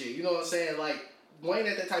some shit. You know what I'm saying? Like Wayne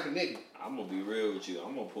ain't that type of nigga. I'm gonna be real with you.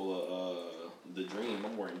 I'm gonna pull the dream.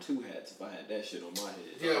 I'm wearing 2 hats if I had that shit on my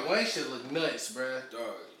head. Yeah, Wayne should look nuts, bruh.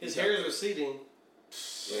 Dog. His hair is receding.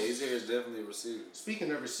 Yeah, his hair is definitely receding.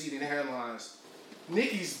 Speaking of receding hairlines,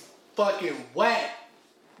 Nicki's fucking whack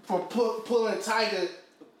for pulling Tyga. The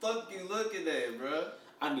fuck you looking at, bro?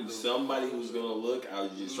 I knew somebody who was gonna look. I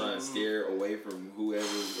was just trying to steer away from whoever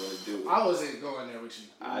was gonna do it. I wasn't going there with you.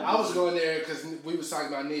 I was going there because we was talking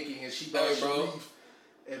about Nicki and she brought Sharif.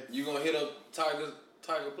 You gonna hit up Tiger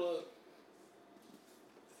plug?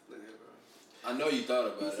 I know you thought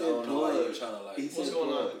about it. I don't know why you were trying to like. What's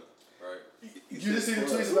going on? Right. You just see the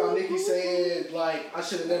tweets about Nicki saying like, I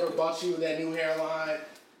should have never bought you that new hairline.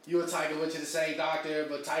 You and Tyga went to the same doctor,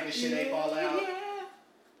 but Tyga shit ain't fall out.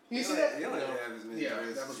 You see that? He don't have as many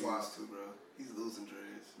dreads that was as he wild used to, bro. He's losing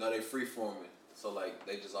dreads. No, they free forming. So like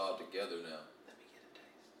they just all together now.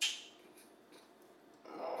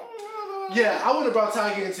 Yeah, I would have brought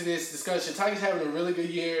Tyga into this discussion. Tyga's having a really good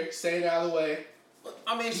year, staying out of the way.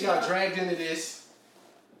 I mean, he got dragged into this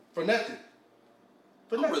for nothing.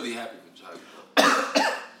 I'm really happy for Tyga.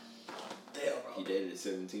 Damn, bro. He dated a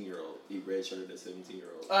 17-year-old. He redshirted a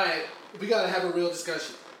 17-year-old. All right, we gotta have a real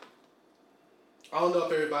discussion. I don't know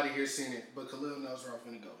if everybody here's seen it, but Khalil knows where I'm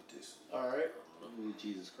finna go with this. All right. Oh,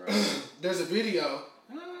 Jesus Christ. There's a video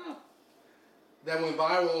that went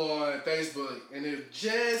viral on Facebook, and it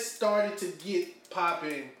just started to get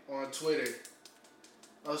popping on Twitter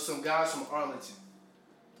of some guys from Arlington.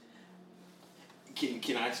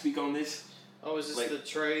 Can I speak on this? Oh, is this the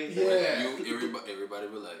Trey? Yeah. Everybody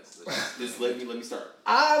relax. Let me start.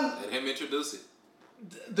 Let him introduce it.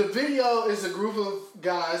 The video is a group of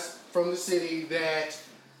guys from the city that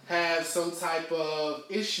have some type of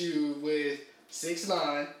issue with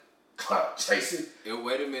 6ix9ine, clout chasing.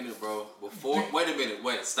 Wait a minute, bro.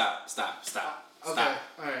 Wait, stop. Okay,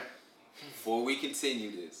 alright. Before we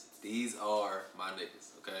continue this, these are my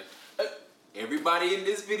niggas, okay? Everybody in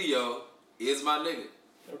this video is my nigga.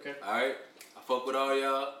 Okay. Alright? I fuck with all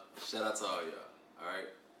y'all. Shout out to all y'all. Alright?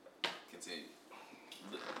 Continue.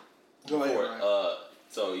 Go ahead, Ryan.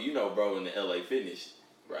 So you know bro in the LA Fitness,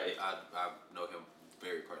 right? I know him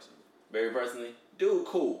very personally. Very personally? Dude,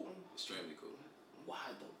 cool. Extremely cool. Why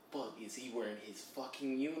the fuck is he wearing his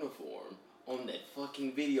fucking uniform on that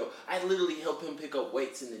fucking video? I literally help him pick up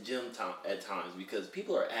weights in the gym at times because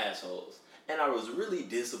people are assholes. And I was really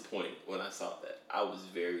disappointed when I saw that. I was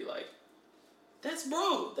very like, that's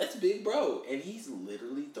bro. That's big bro. And he's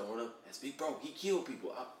literally throwing up, that's big bro. He killed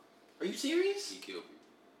people. Are you serious? He killed people.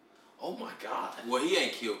 Oh my God. Well, he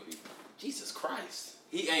ain't killed people. Jesus Christ.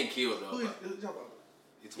 He ain't killed nobody.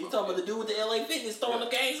 He's talking about the dude with the LA Fitness throwing the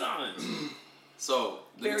gang signs. So,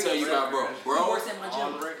 let me tell you about bro. Bro works at my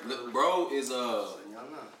gym. Bro is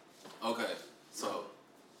okay. So,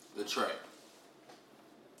 the Trey.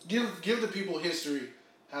 Give the people history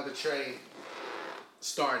how the Trey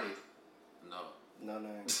started. No.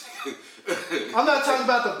 I'm not talking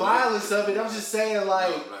about the violence of it. I'm just saying like.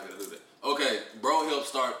 No, I'm not gonna do that. Okay, bro helped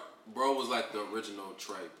start. Bro was like the original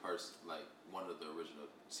Trey person, like one of the original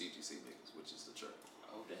CGC niggas, which is the Trey.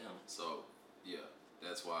 Oh damn. So yeah,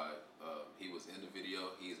 that's why he was in the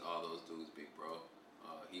video. He's all those dudes, big bro.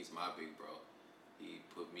 He's my big bro. He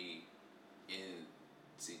put me in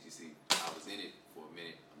CGC. I was in it for a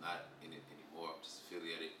minute. I'm not in it anymore. I'm just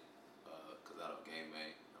affiliated because I don't gang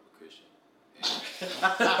bang. I'm a Christian. And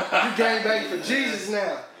you gang bang for Jesus now.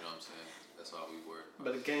 You know what I'm saying? That's all we were.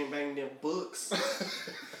 Better gang bang them books.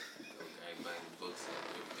 Gang bang books and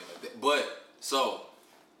everything like that. But so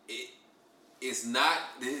it's not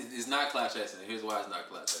clout chasing. And here's why it's not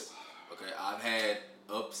clout chasing. Okay, I've had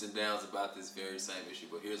ups and downs about this very same issue,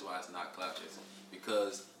 but here's why it's not clout chasing.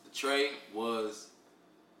 Because the Trey was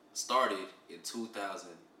started in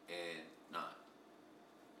 2009.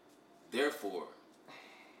 Therefore,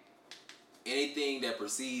 anything that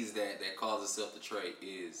precedes that calls itself the Trey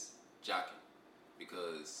is jocking,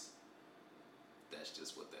 because that's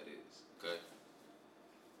just what that is. Okay.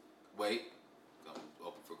 Wait, I'm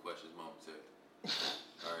open for questions momentarily.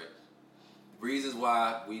 All right. Reasons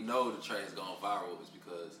why we know the Trey has gone viral is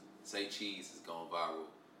because Say Cheese has gone viral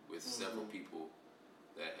with several people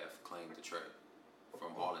that have claimed the Trey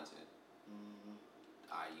from Arlington,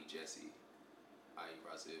 i.e. Jesse, i.e.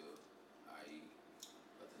 Brazil, i.e.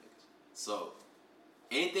 other niggas. So,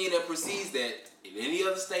 anything that precedes that in any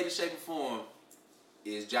other state, shape, or form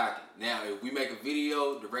is jocking. Now, if we make a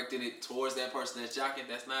video directing it towards that person that's jocking,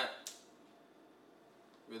 that's not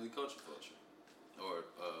really culture, or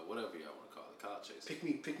whatever y'all want to call it, clout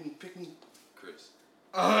chasing. Pick me, Chris.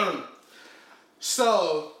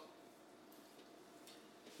 So.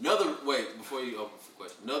 Before you open for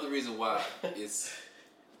question, another reason why it's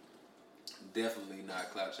definitely not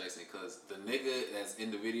clout chasing, because the nigga that's in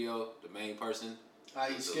the video, the main person,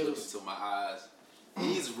 look into my eyes,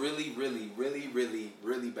 he's really, really, really, really,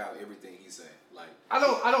 really about everything he's saying. Like, I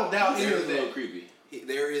don't doubt any of that. Creepy.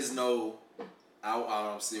 There is no.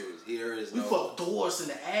 I'm serious. There is no. We fuck doors in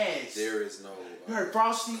the ass. There is no. You heard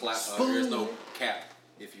Frosty? There is no cap,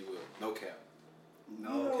 if you will. No cap.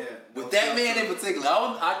 No cap. With that man in particular,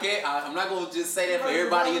 I'm not gonna just say that for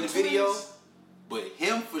everybody in the video, but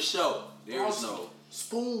him for sure. There is no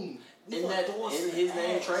spoon. In his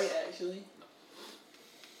name Trey actually.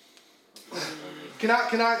 Can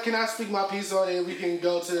I speak my piece on it and we can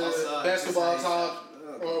go to basketball talk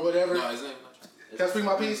or whatever? No, his name not Trey. Can I speak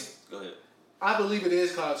my piece? Go ahead. I believe it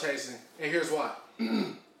is cloud chasing, and here's why.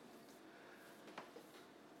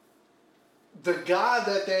 The guy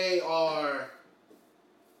that they are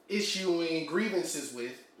issuing grievances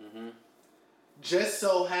with just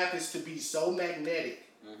so happens to be so magnetic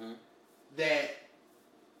that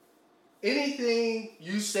anything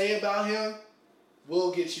you say about him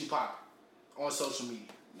will get you popping on social media.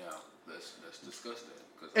 Now, let's discuss that.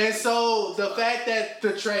 And so the fact that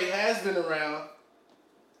the Trey has been around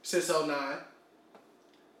since 2009,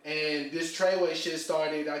 and this Treyway shit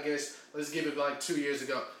started, I guess, let's give it like 2 years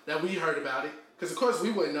ago, that we heard about it. Because, of course,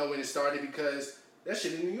 we wouldn't know when it started because that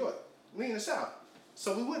shit in New York. We in the South.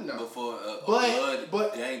 So we wouldn't know. But for a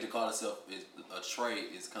blood gang to call itself a Trey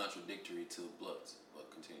is contradictory to Bloods. But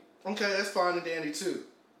continue. Okay, that's fine and dandy, too.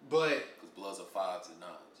 But... because Bloods are 5s and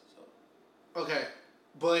 9s. So. Okay.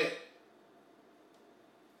 But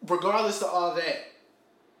regardless of all that,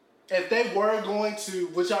 if they were going to,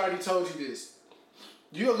 which I already told you this,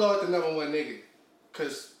 you'll go with the number one nigga.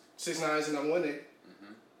 Because 6ix9ine is the number one nigga.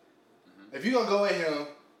 If you're going to go at him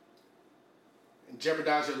and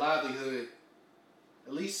jeopardize your livelihood,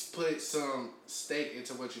 at least put some stake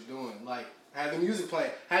into what you're doing. Like, have the music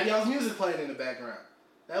playing. Have y'all's music playing in the background.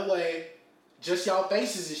 That way, just y'all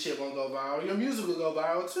faces and shit won't go viral. Your music will go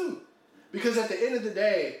viral too. Because at the end of the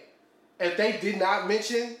day, if they did not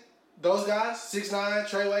mention those guys, 6ix9ine,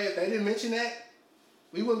 Treyway, if they didn't mention that,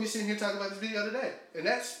 we wouldn't be sitting here talking about this video today. And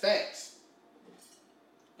that's facts.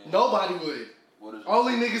 Nobody would.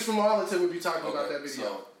 Only niggas from Arlington would be talking about that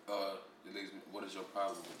video. So, what is your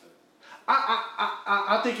problem with that?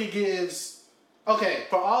 I think it gives... Okay,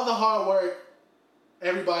 for all the hard work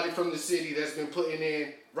everybody from the city that's been putting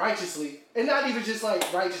in righteously, and not even just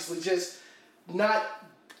like righteously, just not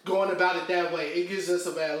going about it that way, it gives us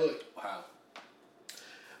a bad look. Wow.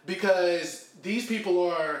 Because these people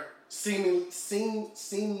are seamlessly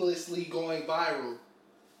going viral,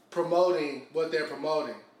 promoting what they're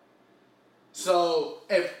promoting. So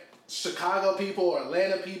if Chicago people or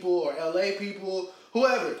Atlanta people or LA people,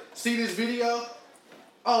 whoever, see this video,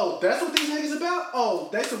 oh, that's what these niggas about? Oh,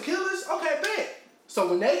 they some killers? Okay, bet. So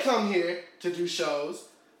when they come here to do shows,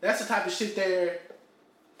 that's the type of shit they're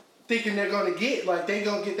thinking they're going to get. Like, they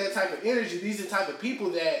going to get that type of energy. These are the type of people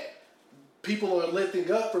that people are lifting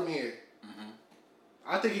up from here.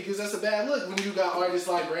 I think it gives us a bad look when you got artists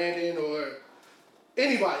like Brandon or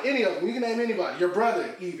anybody, any of them. You can name anybody. Your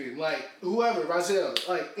brother, even. Like, whoever, Razel,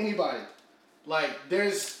 like, anybody. Like,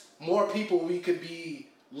 there's more people we could be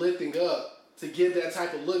lifting up to give that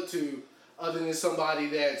type of look to other than somebody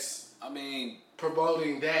that's,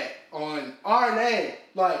 promoting that on our name.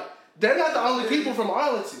 Like, they're not the only people from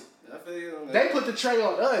Arlington. I feel you on that. They put the Trey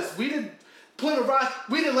on us. We didn't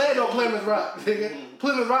land on Plymouth Rock, nigga.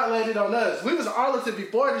 Plymouth Rock landed on us. We was Arlington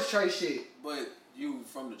before this Trey shit. But you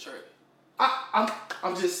from the Trey.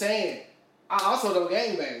 I'm just saying. I also don't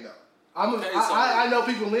gangbang though. I know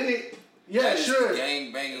people in it. Yeah, that sure. The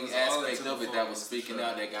gang banging aspect of it that was speaking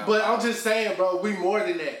out. That guy. But I'm just saying, bro. We more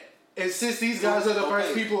than that. And since these guys are the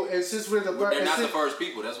first people, and since we're the first, they're not the first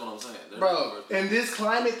people. That's what I'm saying, bro. In this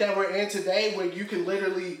climate that we're in today, where you can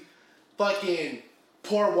literally fucking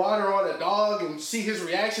pour water on a dog and see his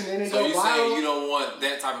reaction and then So go you viral. saying you don't want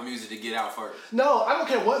that type of music to get out first? No, I don't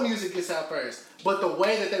care what music gets out first, but the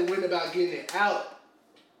way that they went about getting it out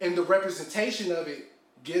and the representation of it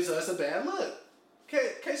gives us a bad look.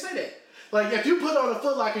 Can't say that. Like, if you put on a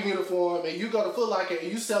Foot Locker uniform and you go to Foot Locker and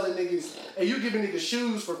you selling niggas and you giving niggas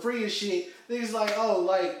shoes for free and shit, niggas like, oh,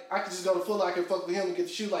 like, I could just go to Foot Locker and fuck with him and get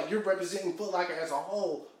the shoe. Like, you're representing Foot Locker as a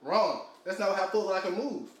whole wrong. That's not how Foot Locker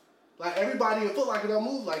move. Like, everybody in Foot Locker don't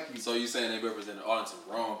move like you. So you saying they represent Arlington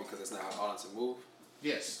wrong because that's not how Arlington move?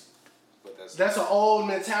 Yes. But that's an old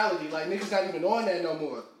mentality. Like, niggas not even on that no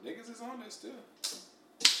more. Niggas is on that still.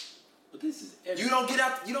 But this is you don't get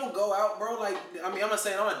out. You don't go out, bro. Like, I mean, I'm not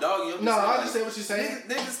saying I'm a doggy. No, I understand what you're saying.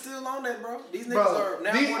 Niggas still on that, bro. These niggas are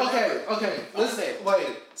now more okay. Listen, wait.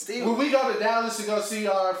 Still. When we go to Dallas to go see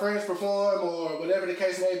our friends perform or whatever the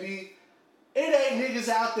case may be, it ain't niggas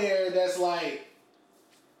out there that's like,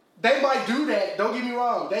 they might do that. Don't get me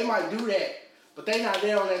wrong. They might do that, but they not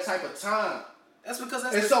there on that type of time. That's because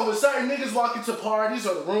that's. And so when certain niggas walk into parties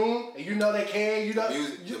or the room and you know they can, you know,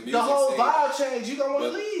 the whole vibe change. You don't want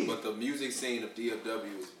to leave. But the music scene of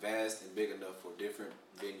DFW is vast and big enough for different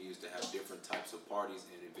venues to have different types of parties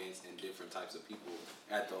and events and different types of people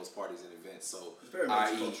at those parties and events. So,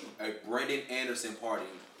 i.e., a Brendan Anderson party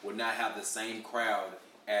would not have the same crowd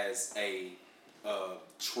as a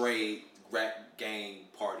trade rap gang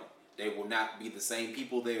party. They will not be the same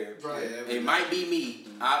people there. Right. It might be me.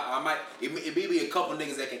 I might. It may be a couple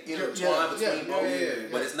niggas that can intertwine between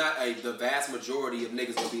both. But it's not the vast majority of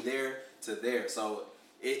niggas will be there to there. So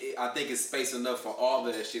I think it's space enough for all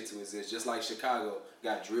of that shit to exist. Just like Chicago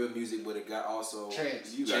got drill music, but it got also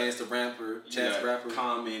Chance the Rapper,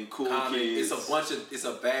 Common, Cool Kids. Kids. It's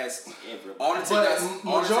a vast. But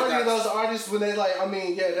majority of those artists, when they like, I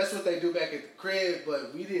mean, yeah, that's what they do back at the crib,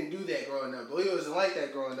 but we didn't do that growing up. But it wasn't like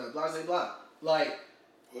that growing up. Blah, blah, blah. Like,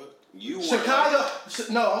 what? Chicago,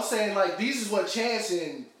 no, I'm saying like, these is what Chance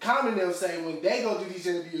and Common them say when they go do these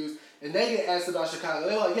interviews and they get asked about Chicago.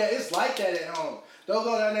 They're like, yeah, it's like that at home. Don't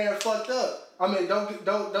go down there and fucked up. I mean, don't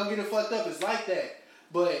get it fucked up. It's like that.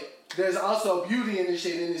 But there's also beauty in this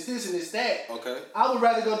shit, and it's this and it's that. Okay. I would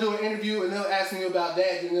rather go do an interview and they'll ask me about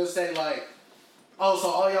that than they'll say like, oh, so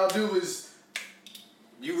all y'all do is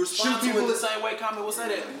you respond to it the same way Common will say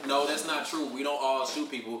that. No, that's not true. We don't all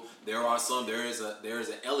shoot people. There are some. There is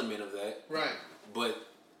an element of that. Right. But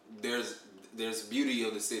there's beauty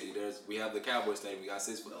of the city. We have the Cowboys thing. We got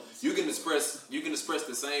 6 foot. You can express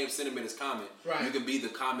the same sentiment as Common. Right. You can be the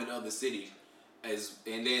Common of the city, and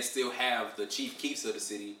then still have the Chief Keefs of the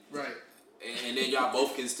city. Right. And then y'all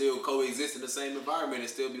both can still coexist in the same environment and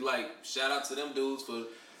still be like, shout out to them dudes for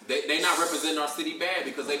they not representing our city bad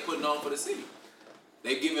because they putting on for the city.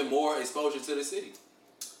 They giving more exposure to the city.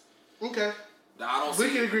 Okay. We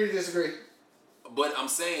can agree to disagree. But I'm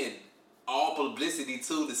saying all publicity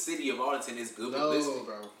to the city of Arlington is good publicity. No,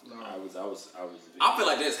 bro. No. I feel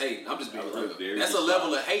like that's hating. I'm just being real. That's a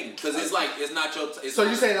level of hating because it's like it's not your. So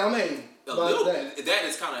you saying I'm hating? A little. That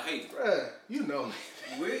is kind of hating. Bruh, you know me.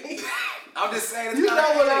 I'm just saying. You know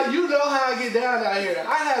how I get down out here.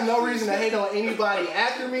 I have no reason to hate on anybody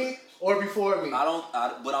after me or before me.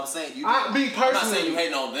 But I'm saying you. I'm not saying you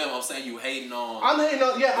hating on them. I'm saying you hating on. I'm hating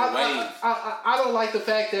on. Yeah, I don't like the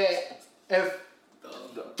fact that if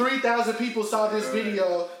 3,000 people saw this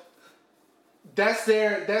video, that's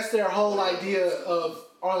their whole idea of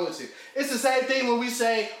Arlington. It's the same thing when we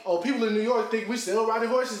say, oh, people in New York think we still riding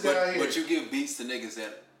horses down here. But you give beats to niggas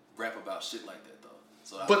that rap about shit like that, though.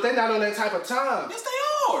 So but they're not on that type of time. Yes,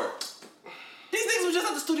 they are. These niggas were just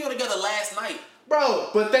at the studio together last night. Bro,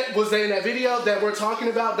 but was they in that video that we're talking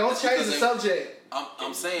about? Don't change the subject.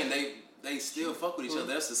 I'm saying they still fuck with each other.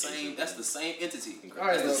 That's the same entity. All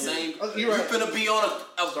right, that's the same. You're right. finna be on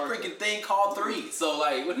a freaking thing called 3. So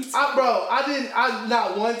like, what are you I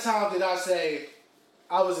not one time did I say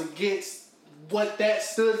I was against what that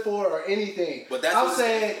stood for or anything. But I'm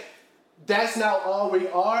saying that's not all we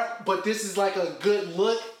are. But this is like a good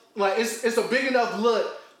look. Like it's a big enough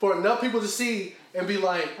look for enough people to see and be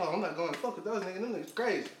like, oh, I'm not going to fuck with those niggas. Them niggas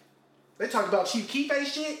crazy. They talk about Chief Keef ain't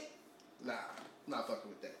shit. Nah, I'm not fucking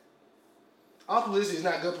with that. All publicity is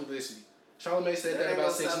not good publicity. Charlamagne said that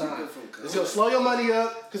about 6ix9ine. It's gonna slow your money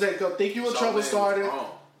up because they gonna think you a trouble starter.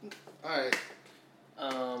 All right.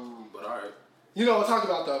 But all right. You know what I'm talking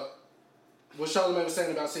about though? What Charlamagne was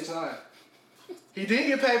saying about 6ix9ine. He didn't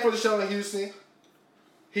get paid for the show in Houston.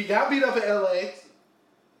 He got beat up in LA.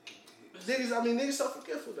 Niggas so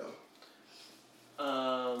forgetful though.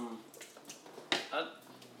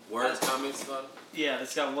 Words, comments, about it? Yeah,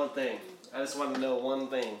 it's got one thing. I just want to know one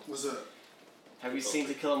thing. What's up? Have you seen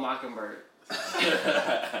To Kill a Mockingbird?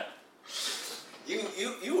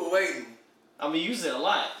 You were waiting. I'm gonna use it a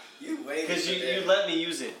lot. You waiting. Because you let me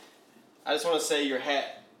use it. I just want to say your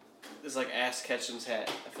hat is like Ash Ketchum's hat.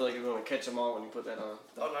 I feel like you're going to catch them all when you put that on.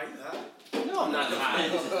 Oh, no, you high. No, I'm not high. I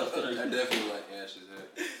definitely like Ash's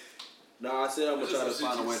hat. No, I said I'm going to try to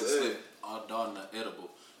find a way to slip all Dalton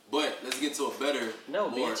edible. But let's get to a better. No,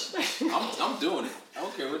 more, bitch. I'm doing it. I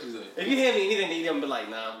don't care what you say. If you hand me anything to eat, I'm gonna be like,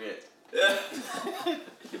 nah, I'm good.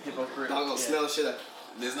 I'm gonna smell shit up.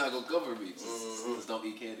 It's not gonna cover me. Just don't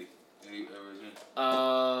eat candy.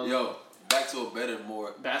 Yo, back to a better,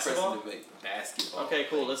 more basketball. Debate. Basketball. Okay,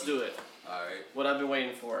 cool. Let's do it. All right. What I've been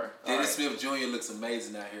waiting for. Dennis Smith Jr. looks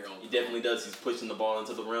amazing out here. He definitely does. He's pushing the ball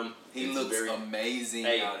into the rim. He looks amazing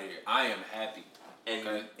out here. I am happy.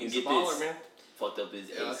 And he's get a baller, this. Man. Fucked up his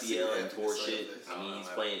ACL and tore shit. I mean, he's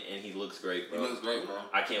playing and he looks great, bro. He looks great, bro.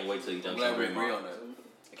 I can't wait till he dunks on Draymond.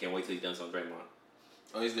 I can't wait till he dunks on Draymond.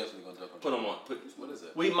 Oh, he's definitely gonna dunk on. Put him on. What is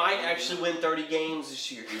that? We might actually win 30 games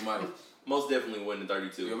this year. We might. Most definitely win the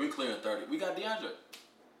 32. Yeah, we clearing 30. We got DeAndre.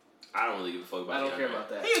 I don't really give a fuck about. I don't care about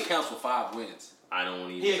that. He accounts for 5 wins. I don't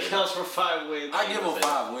want to. He accounts for 5 wins. I give him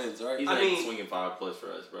 5 wins, right? He's swinging 5+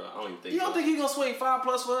 for us, bro. I don't even think. You don't think he's gonna swing 5+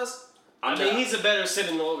 for us? I mean, he's a better center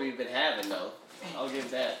than what we've been having, though. I'll give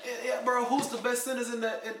that. Yeah, bro. Who's the best centers in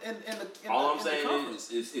the All I'm the saying conference?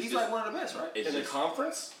 is he's like one of the best, right? In the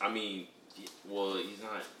conference? I mean, well, he's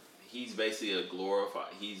not. He's basically a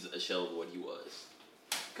glorified. He's a shell of what he was,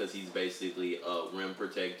 because he's basically a rim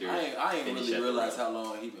protector. I ain't really realized how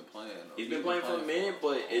long he's been playing. He's been playing for a minute,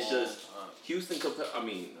 but it's just Houston Capella. I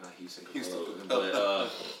mean, not Houston Capella, but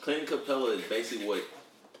Clinton Capella is basically what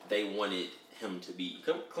they wanted him to be.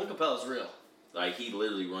 Clint Capella's real. Like, he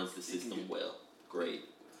literally runs the system well. Great.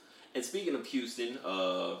 And speaking of Houston,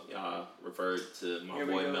 I referred to my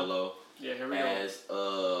boy Melo as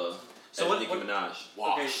Nicki Minaj.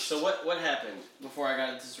 Okay, so what happened before I got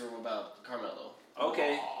into this room about Carmelo?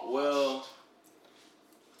 Okay, well,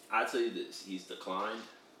 I tell you this, he's declined,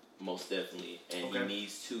 most definitely, and he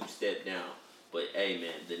needs to step down. But hey,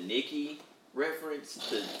 man, the Nicki reference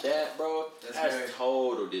to that, bro, that's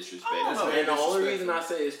total disrespect. And the only reason I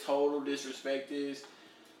say it's total disrespect is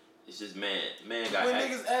it's just man got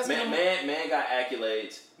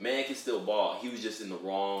accolades. Man can still ball. He was just in the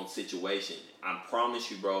wrong situation. I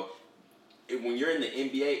promise you, bro. When you're in the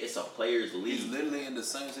NBA, it's a players' league. He's literally in the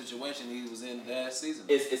same situation he was in last season.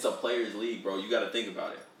 It's a players' league, bro. You got to think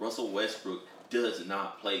about it. Russell Westbrook does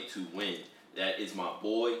not play to win. That is my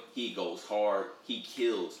boy. He goes hard. He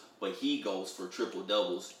kills. But he goes for triple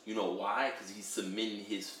doubles. You know why? Because he's cementing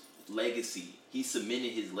his legacy. He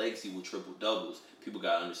cemented his legacy with triple doubles. People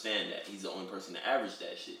gotta understand that. He's the only person to average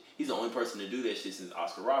that shit. He's the only person to do that shit since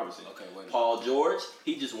Oscar Robertson. Okay, wait. Paul George,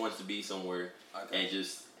 he just wants to be somewhere and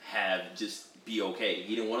just be okay.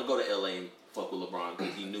 He didn't want to go to LA and fuck with LeBron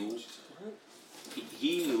because he knew.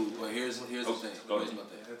 He knew. Well, here's the thing. Here's my thing.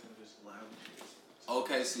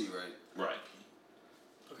 OKC, right? Right.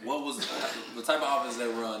 Okay. What was the type of offense they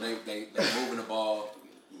run? They moving the ball.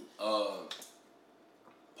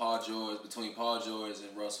 Between Paul George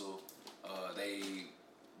and Russell,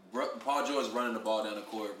 Paul George running the ball down the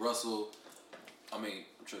court. Russell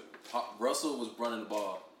was running the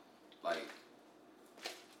ball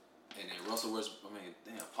and then Russell was.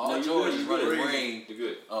 Paul George is running the wing. You're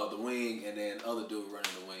good. The wing, and then other dude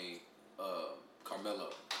running the wing.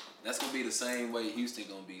 Carmelo. That's gonna be the same way Houston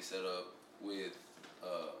gonna be set up with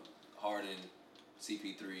Harden,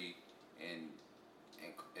 CP3, and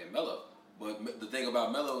Melo. But the thing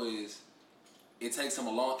about Melo is, it takes him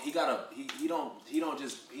a long. He ain't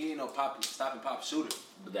no stop and pop shooter.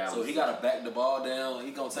 So he gotta back the ball down.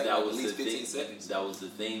 He gonna take at least 15 seconds. That was the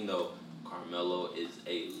thing though. Carmelo is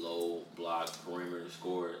a low block perimeter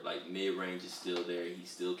scorer. Like, mid range is still there. He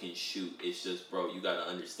still can shoot. It's just, bro, you gotta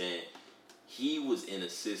understand. He was in a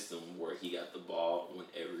system where he got the ball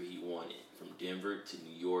whenever he wanted. From Denver to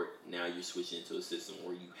New York, now you're switching into a system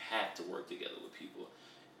where you have to work together with people.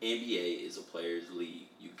 NBA is a players' league.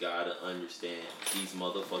 You gotta understand, these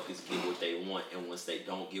motherfuckers get what they want, and once they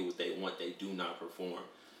don't get what they want, they do not perform.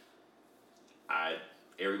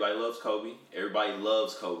 Everybody loves Kobe. Everybody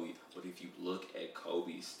loves Kobe. But if you look at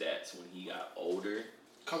Kobe's stats when he got older,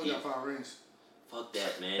 Kobe got 5 rings. Fuck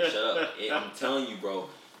that, man. Shut up. I'm telling you, bro.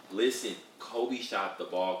 Listen, Kobe shot the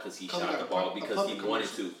ball because he shot the ball because he wanted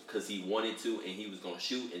to. Because he wanted to, and he was going to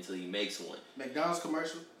shoot until he makes one. McDonald's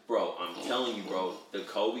commercial? Bro, I'm telling you, bro. The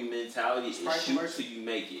Kobe mentality is shoot till you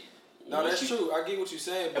make it. No, that's true. I get what you're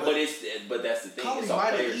saying. But that's the thing. Kobe it's a might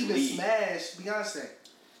have players' even league. smashed Beyonce.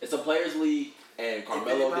 It's a players' league, and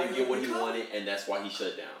Carmelo didn't get what he wanted, and that's why he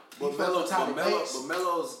shut down. But Melo's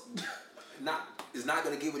is not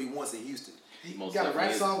going to get what he wants in Houston. He got a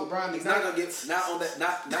rap song with Brian. He's not gonna get not on that.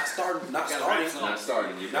 Not starting. Not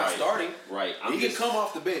starting. Right. He can come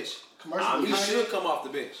off the bench. He should come off the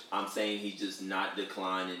bench. I'm saying he's just not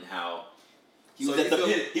declining how. He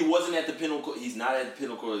He wasn't at the pinnacle. He's not at the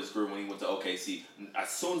pinnacle of his career when he went to OKC. As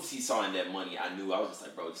soon as he saw in that money, I knew. I was just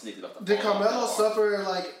like, bro, this nigga got the. Did Carmelo suffer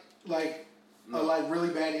a really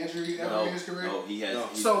bad injury ever in his career? No, he has.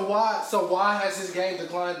 So why has his game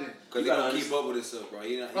declined then? Because he gotta keep up with himself, bro.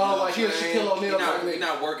 He's Shaquille O'Neal. He's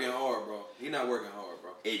not working hard, bro.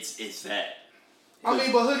 It's that. I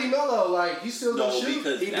mean, but Hoodie Melo, he still don't shoot.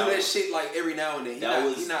 He do that shit every now and then.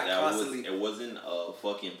 He's not constantly. It wasn't a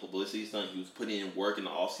fucking publicity stunt. He was putting in work in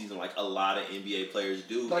the offseason like a lot of NBA players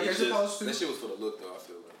do. Like they're supposed to. That shit was for the look, though. I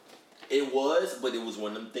feel like it was, but it was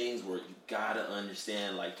one of them things where you gotta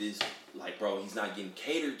understand, bro, he's not getting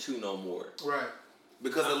catered to no more. Right.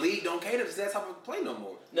 Because the league don't cater to that type of play no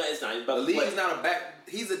more. No, it's not. The league is not a back.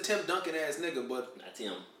 He's a Tim Duncan ass nigga, but not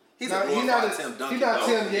Tim. He's not Tim Duncan. He's not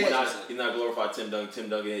Tim yet. He's not glorified Tim Duncan. Tim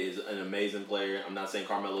Duncan is an amazing player. I'm not saying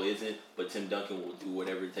Carmelo isn't, but Tim Duncan will do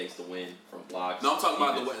whatever it takes to win from blocks. No, I'm talking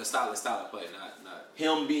about the style of play, not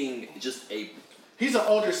him being just a. He's an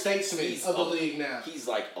older statesman of the league now. He's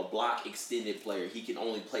like a block extended player. He can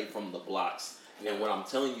only play from the blocks. And what I'm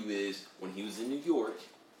telling you is, when he was in New York,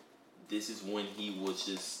 this is when he was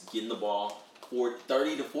just getting the ball.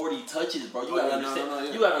 30 to 40 touches, bro. You gotta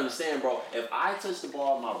understand. You gotta understand, bro. If I touch the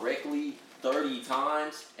ball in my rec league 30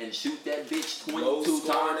 times and shoot that bitch 22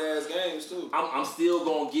 times, ass games too. I'm still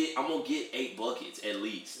gonna get 8 buckets at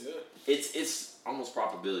least. Yeah. It's almost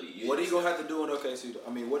probability. What are you gonna have to do in OKC? I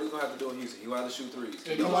mean, what are you gonna have to do in Houston? He gonna have to shoot threes.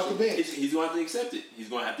 He come off the bench. He's gonna have to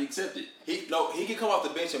accept it. He can come off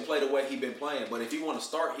the bench and play the way he been playing. But if he want to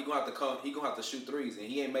start, he gonna have to shoot threes, and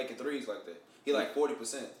he ain't making threes like that. He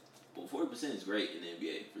 40%. Well, 40% is great in the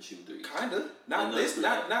NBA for shooting threes. Kinda. No, it's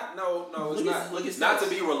not. Not to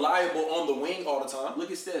be reliable on the wing all the time. Look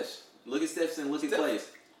at Steph. Look at Steph and look at Clay.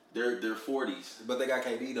 They're 40s. But they got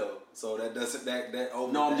KD though, so that doesn't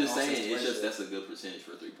over. No, I'm just saying that's a good percentage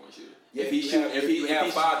for a 3-point shooter. Yeah, if you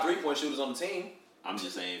have 5 3-point shooters on the team. I'm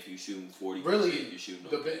just saying if you shooting 40%, really, you shooting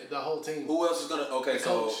the whole team. Who else is gonna?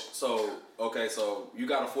 So you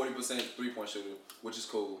got a 40% 3-point shooter, which is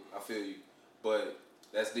cool. I feel you, but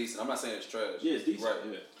that's decent. I'm not saying it's trash. Yeah, it's decent. Right.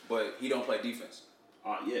 Yeah. But he don't play defense.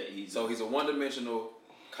 He's a one-dimensional,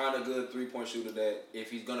 kind of good 3-point shooter that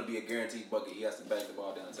if he's gonna be a guaranteed bucket, he has to bang the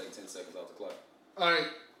ball down and take 10 seconds off the clock. All right,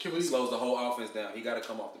 can we slows the whole offense down? He got to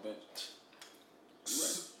come off the bench.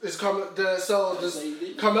 Does Carmelo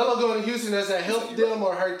going to Houston? Does that help them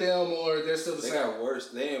or hurt them, or they're still the same? They got worse.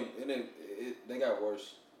 They got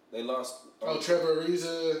worse. They lost. Trevor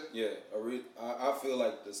Ariza. Yeah, I feel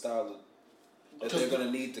like the style that they're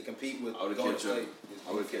gonna need to compete with Golden State.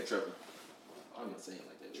 I would have kept Trevor. I'm not saying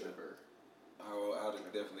like that, Trevor. I would have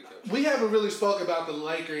definitely kept Trevor. We haven't really spoke about the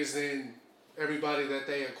Lakers and everybody that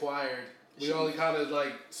they acquired. We only kind of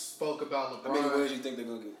spoke about LeBron. How many wins you think they're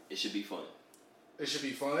gonna get? It should be fun. It should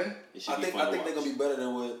be fun. I think they're gonna be better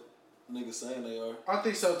than what niggas saying they are. I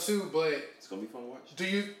think so too, but it's gonna be fun to watch. Do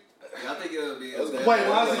you? I think it'll be. Wait,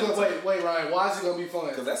 Ryan. Why is it gonna be fun?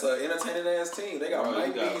 Because that's an entertaining ass team. They got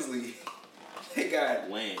Mike Beasley. They got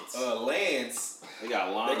Lance. Lance. They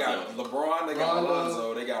got Lonzo. They got LeBron. They got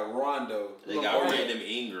Lonzo. They got Rondo. They got Random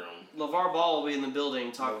Ingram. LeVar Ball will be in the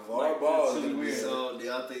building. LeVar Ball is weird. So do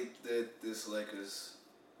y'all think that these Lakers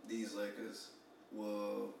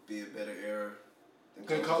will be a better era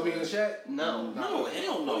than Kobe and Shaq? No,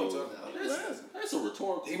 hell no. That's a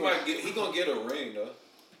rhetorical. He gonna get a ring though.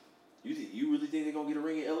 You really think they're gonna get a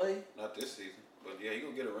ring in LA? Not this season, but yeah, he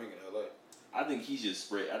gonna get a ring in LA. I think he's just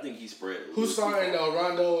spread. Who's starting though,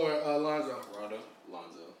 Rondo or Lonzo?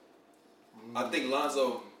 Lonzo. I think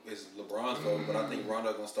Lonzo is LeBron's vote, but I think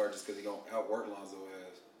Rondo gonna start just because he gonna outwork Lonzo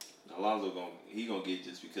ass. Now Lonzo gonna get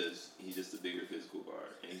just because he's just a bigger physical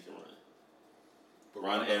guard and he can run. But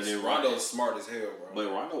Rondo's smart as hell, bro. But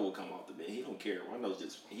Rondo will come off the bench. He don't care.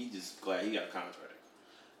 He's just glad he got a contract.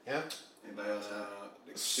 Yeah. Anybody else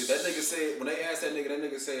Shit, that nigga said when they asked that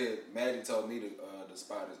nigga said Magic told me the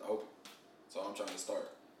spot is open, so I'm trying to start.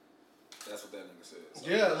 That's what that nigga said. So.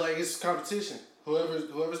 Yeah, it's competition.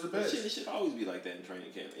 Whoever's the best. It should always be like that in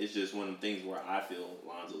training camp. It's just one of the things where I feel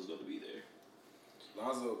Lonzo's going to be there.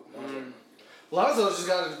 Lonzo just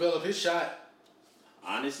got to develop his shot.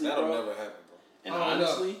 Honestly, that'll never happen, bro. And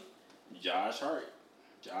honestly, Josh Hart.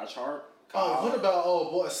 Oh, what about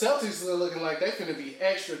Celtics are looking like they finna be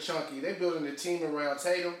extra chunky. They building the team around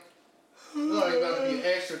Tatum. They're about to be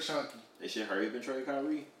extra chunky. They should hurry up and trade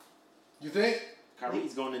Kyrie. You think?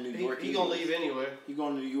 Kyrie's going to New York. He's gonna leave anyway. He's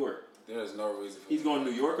going to New York. There's no reason for He's going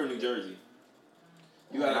to New York or New Jersey.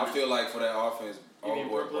 I feel like for that offense,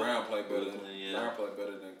 Brown played better than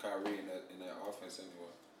Brooklyn, Kyrie in that offense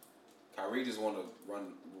anyway. Kyrie just want to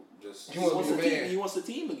run. He wants the man. He wants the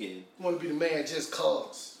team again. He want to be the man just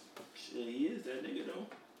cause. Shit, he is that nigga though.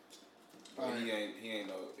 But he ain't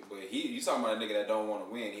no. But you talking about a nigga that don't want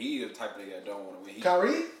to win? He the type of nigga that don't want to win.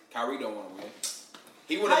 Kyrie don't want to win.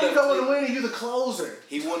 How you don't want to win and you the closer?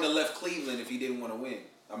 He wouldn't have left Cleveland if he didn't want to win.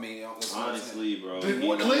 I mean, honestly, bro.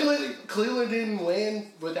 Cleveland didn't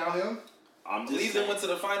win without him. Cleveland went to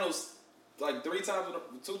the finals like 2 times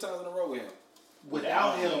in a row with him.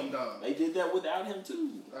 Without him, though. They did that without him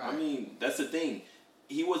too. Right. I mean, that's the thing.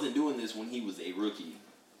 He wasn't doing this when he was a rookie.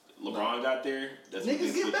 LeBron got there. That's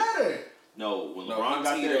niggas get better. No, when LeBron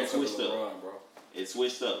got there, it switched up. Bro. It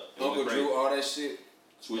switched up. Uncle Drew, all that shit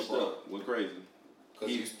switched up. Went crazy.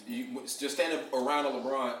 Because you just standing around a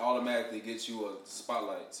LeBron automatically gets you a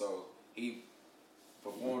spotlight. So he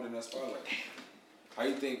performed in that spotlight. How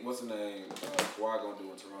you think? What's the name? Kawhi gonna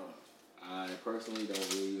do in Toronto? I personally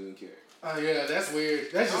don't really even care. Oh yeah, that's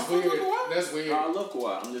weird. That's just weird. That's weird. I love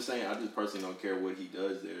Kawhi. I'm just saying, I just personally don't care what he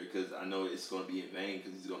does there because I know it's going to be in vain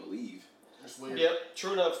because he's going to leave. That's weird. Yep,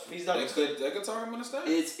 true enough. He's not. They could talk him in the stay.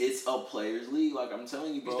 It's a players' league, like I'm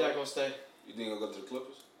telling you, bro. He's not going to stay. You think he'll go to the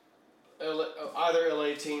Clippers? Either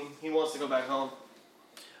LA team. He wants to go back home.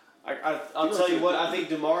 I'll tell you what. I think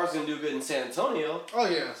DeMar's going to do good in San Antonio. Oh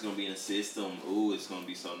yeah. It's going to be in a system. Ooh, it's going to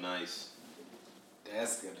be so nice.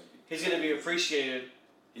 That's gonna be. He's going to be appreciated.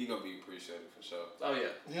 He's going to be appreciated for sure. Oh,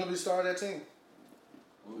 yeah. He'll be starting that team.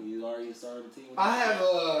 Well, you already started the team? I have,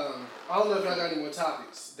 I don't know if y'all got any more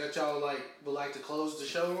topics that y'all would like to close the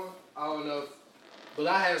show on. I don't know but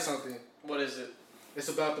I have something. What is it? It's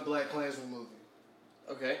about the Black Klansman movie.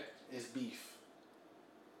 Okay. It's beef.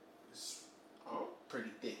 It's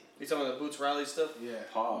pretty thick. You talking about the Boots Riley stuff? Yeah.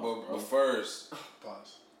 Pause. But first.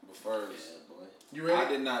 Pause. But first. Yeah, boy. You ready? I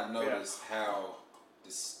did not notice how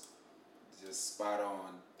this just spot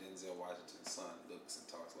on Denzel Washington's son looks and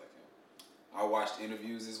talks like him. I watched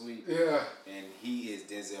interviews this week. Yeah. And he is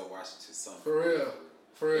Denzel Washington's son. For real.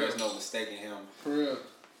 For real. There's no mistaking him. For real.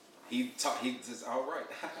 He just all right.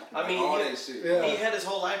 I mean, all that shit. Yeah. He had his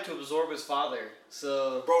whole life to absorb his father.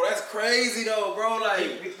 So, bro, that's crazy though, bro.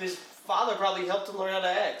 Like his father probably helped him learn how to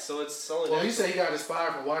act. So it's only. Well, he said he got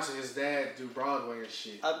inspired from watching his dad do Broadway and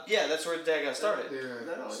shit. Yeah, that's where his dad got started.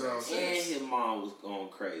 Yeah. So and his mom was going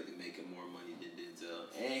crazy, making more money than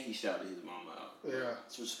Denzel, and he shouted his mama out. Yeah.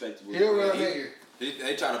 It's respectable. He a real nigga.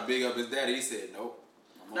 They try to big up his daddy. He said nope.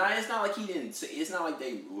 Nah, it's not like he didn't say. It's not like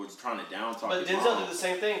they were trying to down talk. But Denzel did the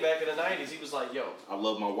same thing back in the 90s. He was like, "Yo, I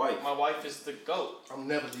love my wife. My wife is the GOAT. I'll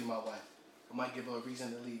never leave my wife. I might give her a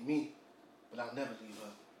reason to leave me, but I'll never leave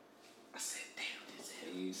her." I said, "Damn,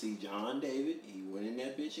 Denzel." And you see John David. He went in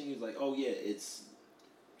that bitch and he was like, "Oh yeah, it's."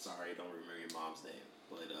 Sorry, I don't remember your mom's name,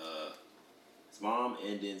 but his mom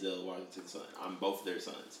and Denzel Washington's son. I'm both their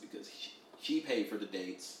sons because she paid for the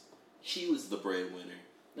dates. She was the breadwinner.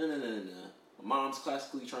 No. My mom's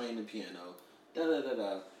classically trained in piano.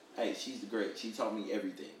 Hey, she's the great. She taught me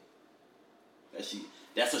everything.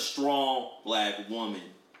 That's a strong black woman.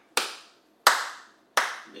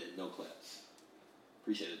 Yeah, no claps.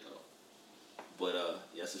 Appreciate it though. But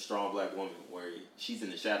that's a strong black woman where she's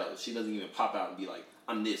in the shadows. She doesn't even pop out and be like,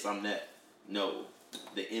 I'm this, I'm that. No.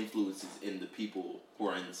 The influence is in the people who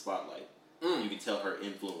are in the spotlight. You can tell her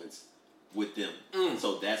influence with them.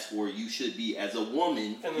 So that's where you should be as a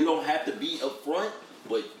woman. You don't have to be up front,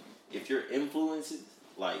 but if your influences,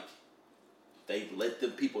 like, they let the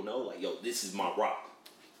people know, like, yo, this is my rock.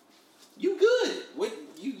 You good.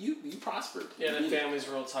 You prospered. Yeah, that family's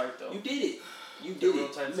real tight though. You did it. You did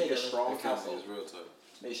it. You made a strong household. Real tight.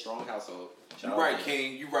 Made a strong household. You right,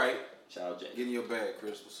 King. You right. Shout out Jay. Get in your bag,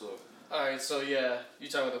 Chris. What's up? Alright, so yeah, you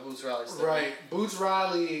talking about the Boots Riley stuff. Right. Boots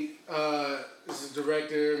Riley is a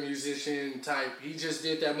director, musician type. He just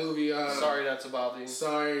did that movie. Sorry Not to Bother You.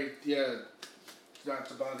 Sorry, yeah. Not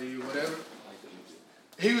to Bother You, whatever.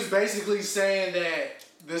 He was basically saying that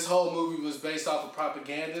this whole movie was based off of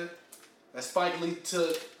propaganda. That Spike Lee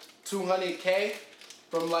took $200K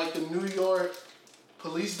from like the New York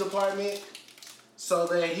Police Department so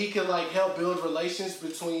that he could like help build relations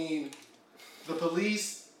between the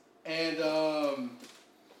police and the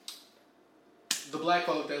black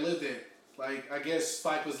folk that lived there. Like, I guess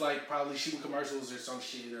Spike was like probably shooting commercials or some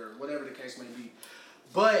shit or whatever the case may be.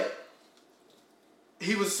 But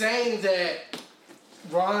he was saying that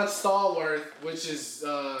Ron Stallworth, which is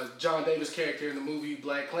John Davis' character in the movie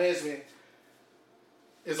Black Klansman,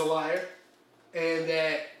 is a liar. And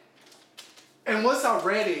once I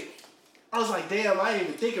read it, I was like, damn, I didn't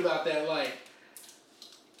even think about that. Like,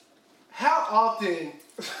 how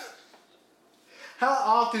How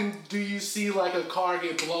often do you see like a car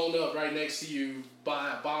get blown up right next to you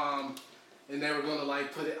by a bomb, and they were gonna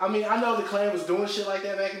like put it? I mean, I know the Klan was doing shit like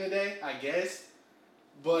that back in the day, I guess,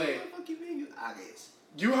 but What the fuck you mean? I guess.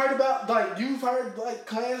 you heard about you've heard like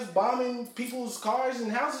Klans bombing people's cars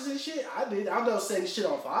and houses and shit. I did. I know setting shit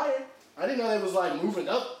on fire. I didn't know they was like moving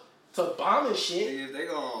up to bombing shit. If they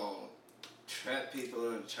gonna trap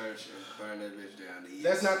people in church and burn that bitch down to eat.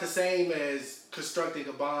 That's not the same as constructing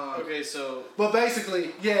a bomb. Okay, so. But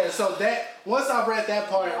basically, yeah. So that once I read that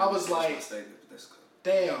part, I was like,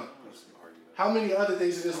 damn. How many other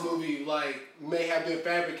things in this movie like may have been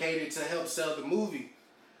fabricated to help sell the movie?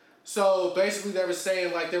 So basically, they were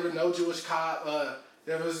saying like there were no Jewish cop.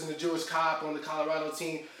 There wasn't a Jewish cop on the Colorado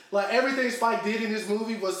team. Like everything Spike did in this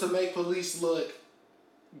movie was to make police look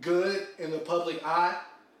good in the public eye.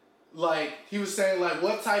 Like he was saying, like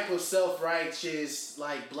what type of self-righteous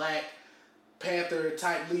like Black Panther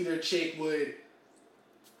type leader chick would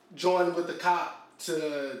join with the cop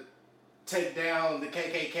to take down the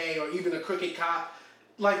KKK or even a crooked cop?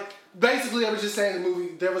 Like basically, I was just saying in the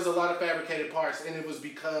movie there was a lot of fabricated parts, and it was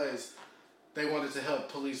because they wanted to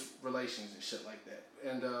help police relations and shit like that.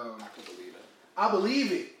 And I can believe that. I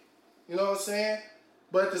believe it. You know what I'm saying?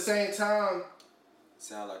 But at the same time,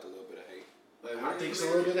 sound like a little bit of hate. I think it's a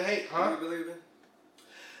little bit of hate, huh? What do you believe in?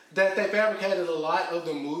 That they fabricated a lot of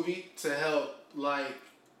the movie to help, like,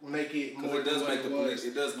 make it more. It does make the police.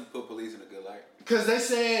 It does put police in a good light. Because they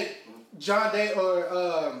said John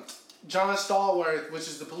Stallworth, which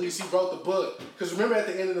is the police, he wrote the book. Because remember, at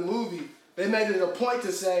the end of the movie, they made it a point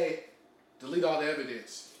to say, delete all the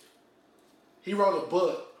evidence. He wrote a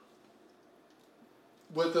book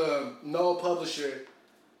with a known publisher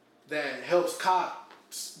that helps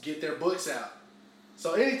cops get their books out.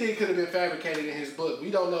 So anything could have been fabricated in his book.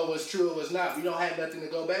 We don't know what's true or what's not. We don't have nothing to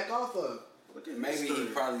go back off of. Maybe he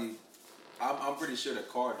probably. I'm pretty sure the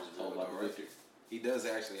card is real, though, right? He does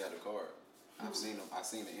actually have the card. I've seen him. I've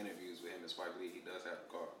seen the interviews with him and Spike Lee. He does have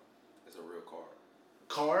the card. It's a real card.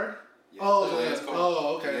 Card? Yeah, oh, yeah.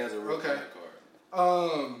 Oh, okay. He has a real card.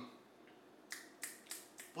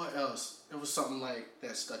 What else? It was something like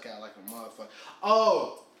that stuck out like a motherfucker.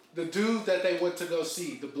 Oh, the dude that they went to go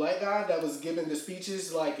see, the black guy that was giving the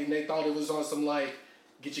speeches, like, and they thought it was on some like,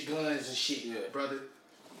 get your guns and shit, brother.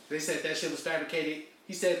 They said that shit was fabricated.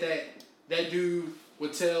 He said that dude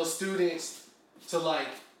would tell students to like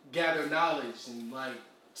gather knowledge and like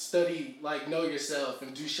study, like know yourself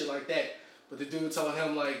and do shit like that. But the dude told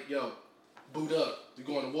him like, yo, boot up. You're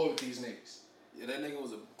going to war with these niggas. Yeah, that nigga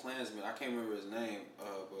was a Klansman. I can't remember his name,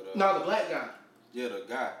 but no, the black guy. Yeah, the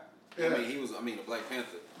guy. Yeah. I mean, the Black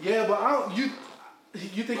Panther. Yeah, but you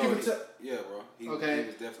think bro, he would tell? Yeah, bro. He was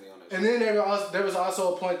definitely on that. And then there was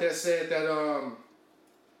also a point that said that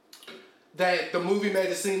that the movie made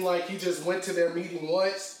it seem like he just went to their meeting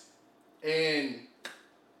once, and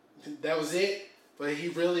that was it. But he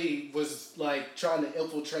really was like trying to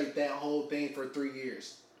infiltrate that whole thing for 3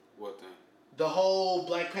 years. What thing? The whole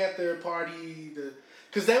Black Panther party,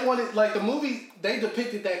 because they wanted, like, the movie, they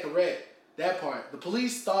depicted that correct, that part. The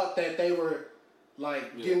police thought that they were,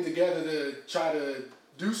 like, getting together to try to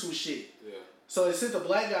do some shit. Yeah. So they sent the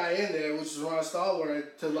black guy in there, which is Ron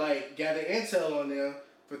Stallworth, to, like, gather intel on them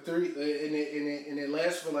for and it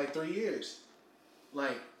lasts for, like, 3 years.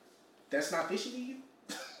 Like, that's not fishy to you?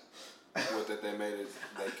 What that they made it?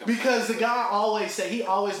 Because the guy always said, he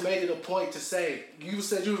always made it a point to say, you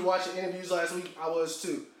said you was watching interviews last week, I was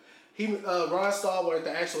too. Ron Stallworth,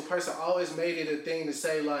 the actual person, always made it a thing to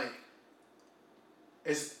say like,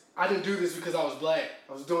 I didn't do this because I was black.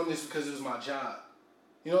 I was doing this because it was my job.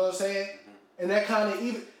 You know what I'm saying? Mm-hmm. And that kind of,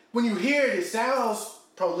 even when you hear it, it sounds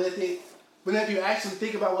prolific, but then if you actually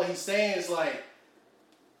think about what he's saying, it's like,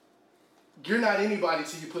 you're not anybody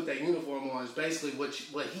till you put that uniform on, is basically what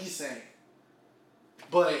he's saying.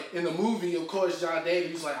 But in the movie, of course, John David,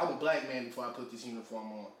 he's like, I'm a black man before I put this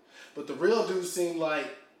uniform on. But the real dude seemed like,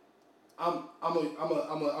 I'm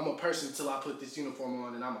a person till I put this uniform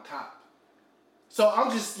on and I'm a cop. So I'm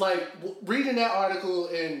just like, reading that article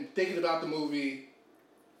and thinking about the movie,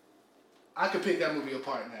 I could pick that movie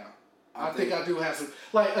apart now. I think I do have some,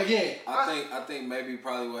 like, again. I think maybe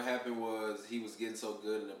probably what happened was he was getting so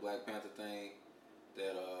good in the Black Panther thing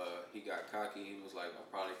that he got cocky. He was like, I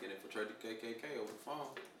probably can infiltrate the KKK over the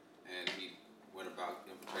phone. And he went about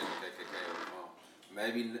infiltrating the KKK over the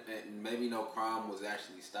phone. Maybe no crime was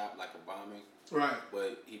actually stopped, like a bombing. Right.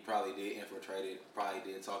 But he probably did infiltrate it, probably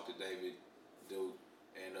did talk to David, dude,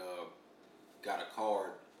 and got a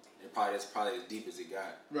card. And that's probably as deep as it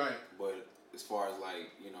got. Right. But as far as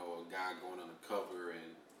like, you know, a guy going undercover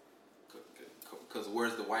and, because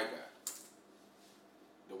where's the white guy?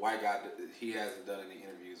 the white guy, he hasn't done any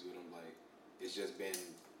interviews with him. Like, it's just been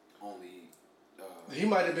only. He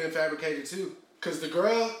might have been fabricated too, because the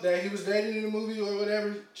girl that he was dating in the movie or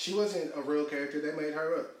whatever, she wasn't a real character. They made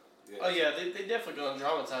her up. Yeah. Oh yeah, they definitely gonna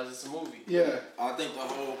dramatize this movie. Yeah, I think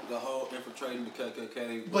the whole infiltrating the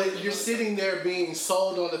KKK. But you're sitting there being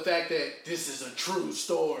sold on the fact that this is a true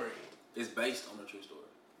story. It's based on a true story.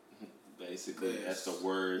 Basically, that's the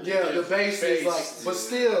word. Yeah, the base is like, but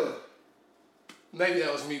still, maybe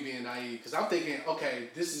that was me being naive because I'm thinking, okay,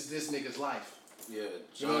 this is this nigga's life. Yeah,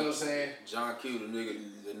 you know what I'm saying? John Q, the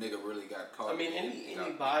nigga really got caught. I mean,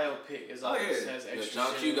 any biopic is always has extra. Yeah,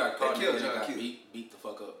 John Q got caught. He got beat the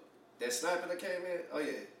fuck up. That sniper that came in. Oh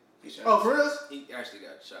yeah. He shot oh, for real? He actually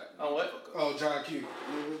got shot. Oh what? Oh, John Q.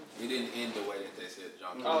 Mm-hmm. He didn't end the way that they said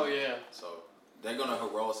John Q. Oh yeah. So they're gonna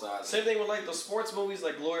heroicize. Same thing with like the sports movies,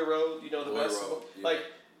 like Glory Road. You know the best. Yeah. Like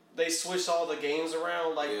they switched all the games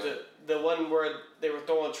around. Like the one where they were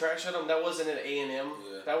throwing trash at them, that wasn't at A&M.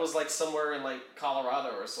 Yeah. That was like somewhere in like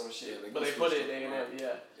Colorado or some shit. Yeah, but they put it at A&M.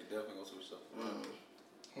 Yeah. They definitely gonna switch stuff.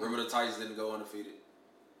 Remember the Titans didn't go undefeated.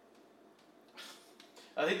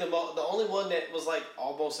 I think the only one that was like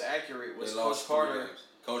almost accurate was Coach Carter.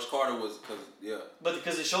 Coach Carter was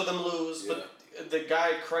because it showed them lose. Yeah. But the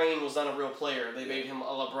guy Crane was not a real player. They made him a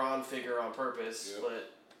LeBron figure on purpose. Yeah.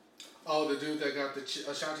 But the dude that got the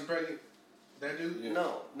Ashanti pregnant, that dude? Yeah.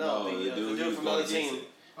 No, the dude from the team.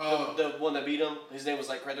 The one that beat him. His name was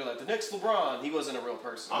like right there, like the next LeBron. He wasn't a real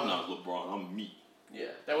person. I'm not LeBron. I'm me.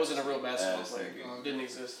 Yeah, that wasn't a real basketball player. Didn't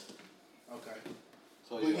exist. Okay.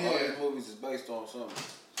 So all these movies is based on something.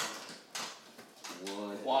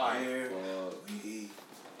 Why?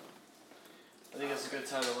 I think it's a good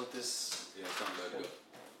time to look this. Yeah, something like that.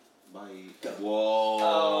 Bye. Whoa.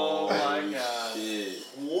 Oh my god. Shit.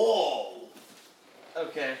 Whoa.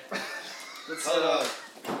 Okay. Let's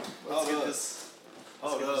get this.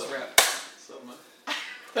 Let's get this wrap.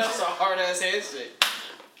 That's a hard ass handshake.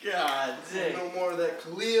 God dang. No more of that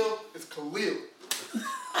Khalil. It's Khalil.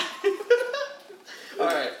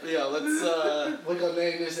 Alright, let's we're gonna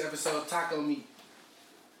name this episode Taco Meat.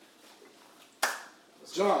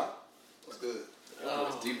 John. What's good?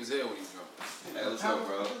 It's deep as hell when you drunk. Hey, what's up,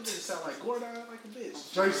 bro? That sound like Gordon like a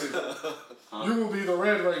bitch. Jason, you will be the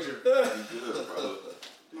Red Ranger. You good, bro?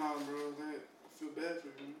 Nah, bro, I feel bad for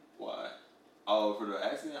you. Why? Oh, for the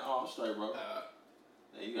accident? Oh, I'm straight, bro.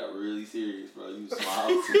 Man, you got really serious, bro. You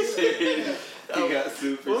smiled too serious. You got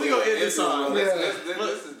super. What we gonna end this on? All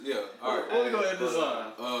right. What we gonna end this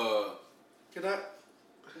on? Can I?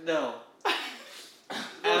 No.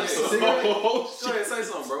 Absolutely. Go ahead, say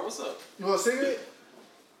something, bro. What's up? You want a cigarette?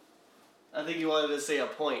 I think you wanted to say a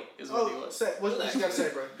point. Is what you want. What you gotta say,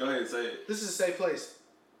 bro? Go ahead, say it. This is a safe place.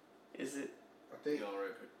 Is it? I think. On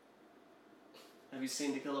record. Have you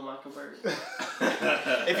seen To Kill a Mockingbird?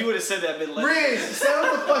 If you would have said that, been like. Riz, say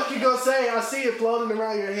what the fuck you gonna say. I see it floating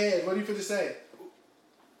around your head. What are you finna say?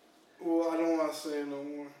 Well, I don't want to say it no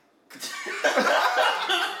more. I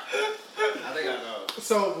think I know.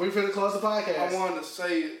 So we finna close the podcast. I wanted to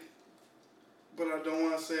say it, but I don't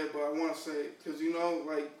want to say it. But I want to say it because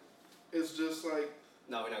like it's just like.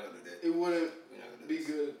 No, we're not gonna do that. It wouldn't be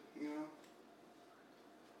good, you know.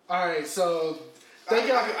 All right, so I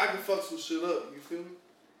can fuck some shit up. You feel me?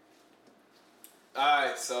 All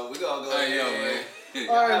right, so we gonna go ahead.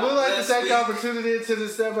 All right, we'd like to take the opportunity to the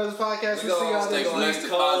Step Brothers podcast. We'll see y'all next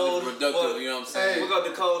week. Positive, productive, you know what I'm saying? We're gonna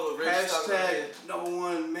decode what Rich talking about. No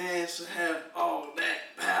one man should have all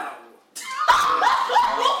that power.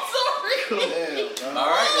 All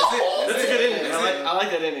right, that's a good ending. I like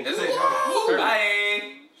that ending. That's it.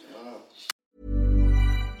 Bye.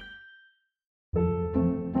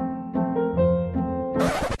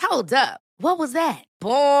 Hold up. What was that?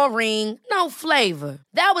 Boring. No flavor.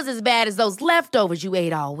 That was as bad as those leftovers you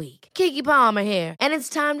ate all week. Keke Palmer here, and it's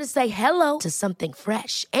time to say hello to something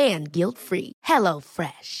fresh and guilt-free. Hello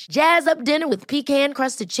Fresh. Jazz up dinner with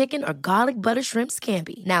pecan-crusted chicken or garlic butter shrimp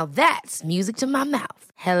scampi. Now that's music to my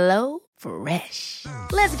mouth. Hello Fresh.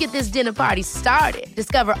 Let's get this dinner party started.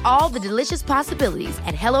 Discover all the delicious possibilities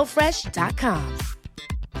at HelloFresh.com.